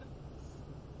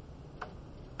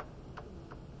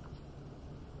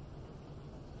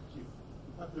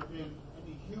 Have there been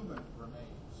any human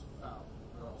remains found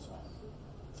in Jarlshof?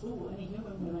 Oh, any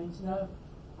human remains? No.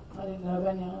 I didn't know of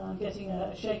any. I'm getting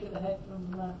a shake of the head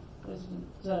from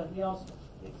President Jarlshof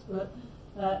expert.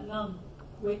 None.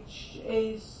 Which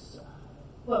is,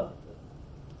 well,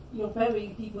 you're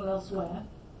burying people elsewhere,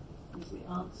 is the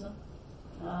answer.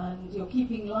 And you're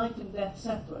keeping life and death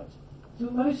separate.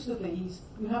 Through most of these,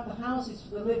 you have the houses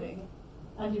for the living,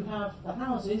 and you have the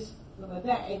houses for the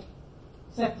dead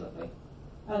separately.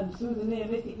 And through the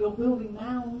Neolithic, you're building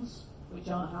mounds, which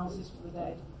are houses for the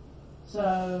dead.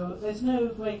 So there's no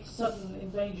great sudden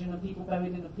invasion of people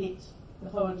buried in a pit,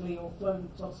 hurriedly or thrown,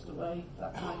 tossed away,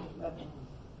 that kind of level.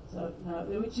 So, no,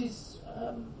 which is,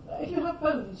 if you have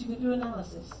bones, you can do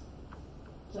analysis.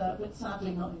 So, but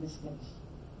sadly not in this case.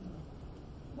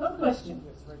 No. Another question?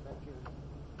 Yes, right back here.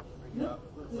 No?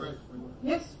 Right.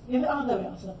 Yes? Yeah, there we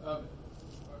are, sir. A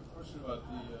question about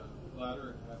the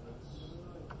latter inhabitants.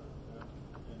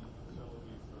 Any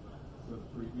utility for the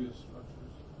previous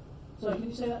structures? Sorry, can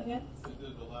you say that again?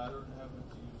 Did the latter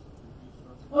inhabitants use the previous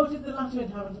structures? Oh, did the latter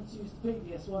inhabitants use the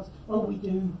previous ones? Oh, we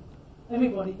do.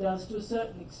 Everybody does to a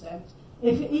certain extent,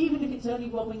 even if it's only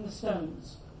robbing the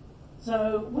stones.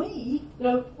 So we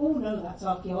go, oh no, that's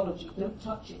archaeology, don't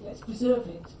touch it, let's preserve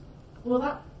it. Well,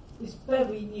 that is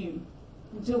very new.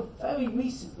 Until very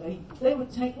recently, they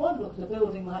would take one look at a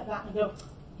building like that and go,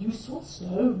 useful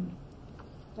stone.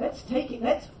 Let's take it,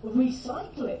 let's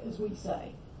recycle it, as we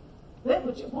say.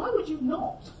 Why would you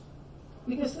not?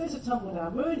 Because there's a tumble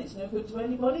down ruin, it's no good to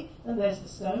anybody, and there's the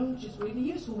stone, which is really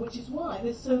useful, which is why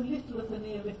there's so little of the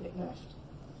Neolithic left.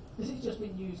 Because it's just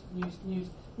been used.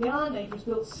 The Iron Age was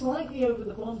built slightly over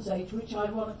the Bronze Age, which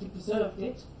ironically preserved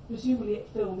it. Presumably it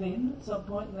filled in at some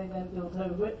point, and they then built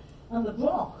over it. And the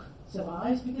Broch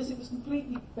survives because it was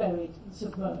completely buried and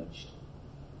submerged.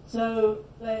 So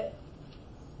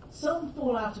some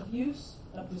fall out of use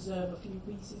and preserve a few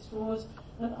pieces for us,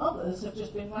 and others have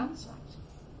just been ransacked.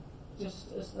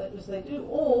 Just as they do,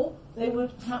 or they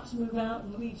would perhaps move out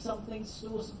and leave some things,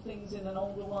 store some things in an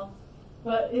older one.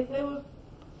 But they were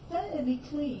fairly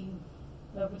clean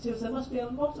materials. There must be a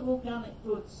lot of organic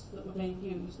goods that were being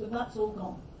used, and that's all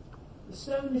gone. The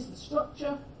stone is the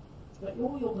structure, but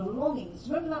all your belongings.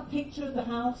 Remember that picture of the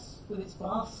house with its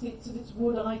baskets and its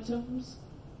wood items?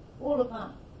 All of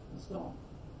that is gone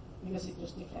because it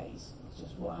just decays. It's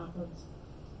just what happens.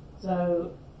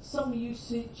 So some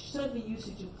usage, certainly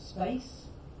usage of the space,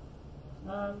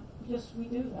 because we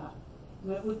do that.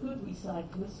 We're good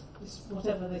recyclers,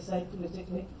 whatever they say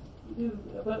politically. We do,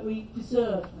 but we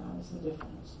preserve now is the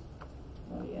difference.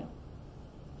 So yeah.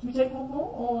 Should we take one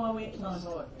more, or are we at time?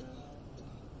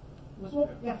 Was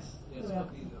what? Yes. Yes, There we are.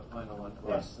 that'll be the final one for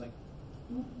Yes. us. Thank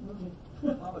Lovely.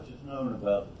 How much is known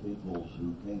about the peoples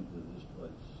who came to this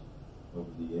place over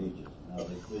the ages and how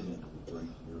they fit into the great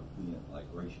European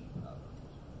migration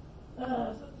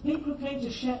patterns? People who came to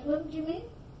Shetland, you mean?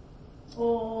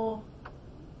 Or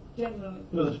generally?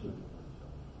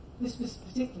 This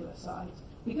particular site.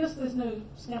 Because there's no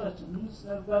skeletons,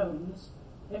 no bones,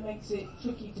 it makes it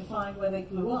tricky to find where they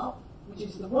grew up, which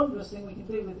is the wondrous thing we can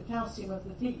do with the calcium of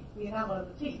the teeth, the enamel of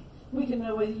the teeth. We can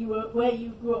know where you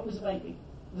grew up as a baby,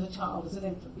 as a child, as an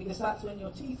infant, because that's when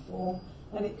your teeth form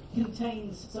and it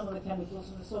contains some of the chemicals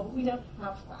in the soil. But we don't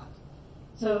have that.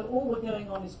 So all we're going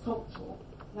on is cultural.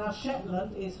 Now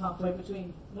Shetland is halfway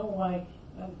between Norway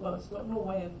and, well, it's got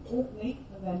Norway and Orkney,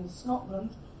 and then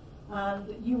Scotland,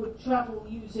 and you would travel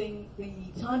using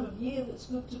the time of year that's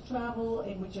good to travel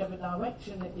in whichever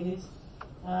direction it is.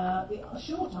 The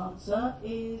short answer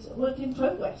is work in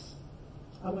progress,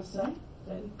 I would say,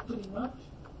 pretty much.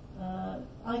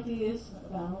 Ideas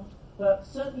abound, but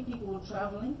certainly people were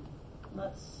travelling,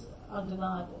 that's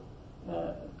undeniable,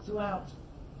 throughout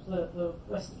the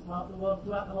western part of the world,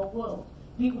 throughout the whole world.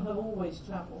 People have always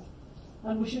travelled,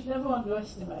 and we should never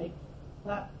underestimate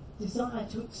that desire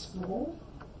to explore.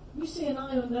 You see an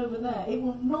island over there, it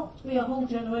will not be a whole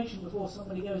generation before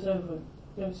somebody goes over and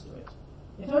goes to it.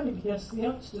 If only because the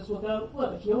youngsters will go,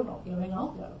 well, if you're not going,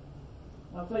 I'll go.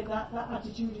 I'm afraid that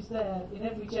attitude is there in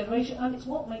every generation, and it's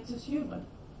what makes us human.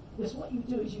 Because what you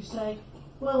do is you say,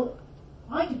 well,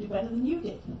 I can do better than you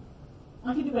did.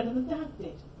 I can do better than Dad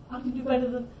did. I can do better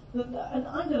than and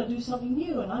I'm going to do something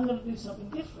new, and I'm going to do something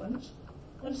different.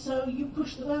 And so you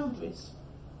push the boundaries.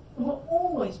 And we're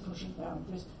always pushing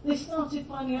boundaries. They started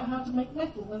finding out how to make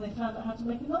metal when they found out how to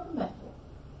make another metal.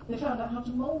 They found out how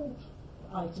to mould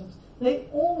items. Were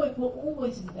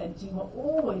always inventing, were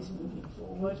always moving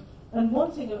forward. And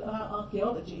one thing about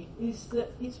archaeology is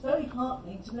that it's very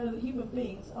heartening to know that human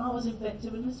beings are as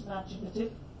inventive and as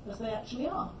imaginative as they actually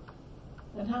are.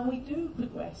 And how we do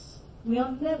progress. We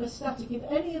are never static in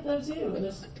any of those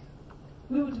eras.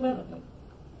 We were developing.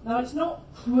 Now, it's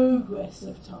not progress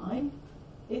of time.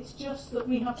 It's just that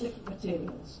we have different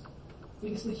materials.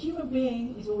 Because the human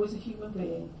being is always a human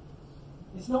being.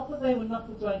 It's not that they were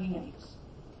knuckle-dragging apes.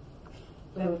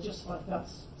 They were just like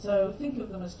us. So think of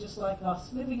them as just like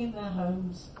us, living in their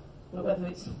homes, but whether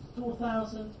it's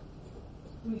 4,000,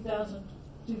 3,000,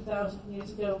 2,000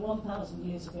 years ago, 1,000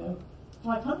 years ago,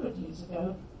 500 years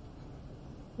ago,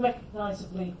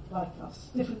 recognisably like us.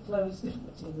 Different clothes, different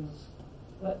materials.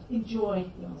 But enjoy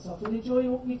yourself, and enjoy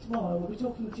your week tomorrow. We'll be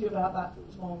talking to you about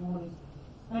that tomorrow morning.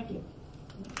 Thank you.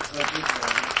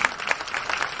 you.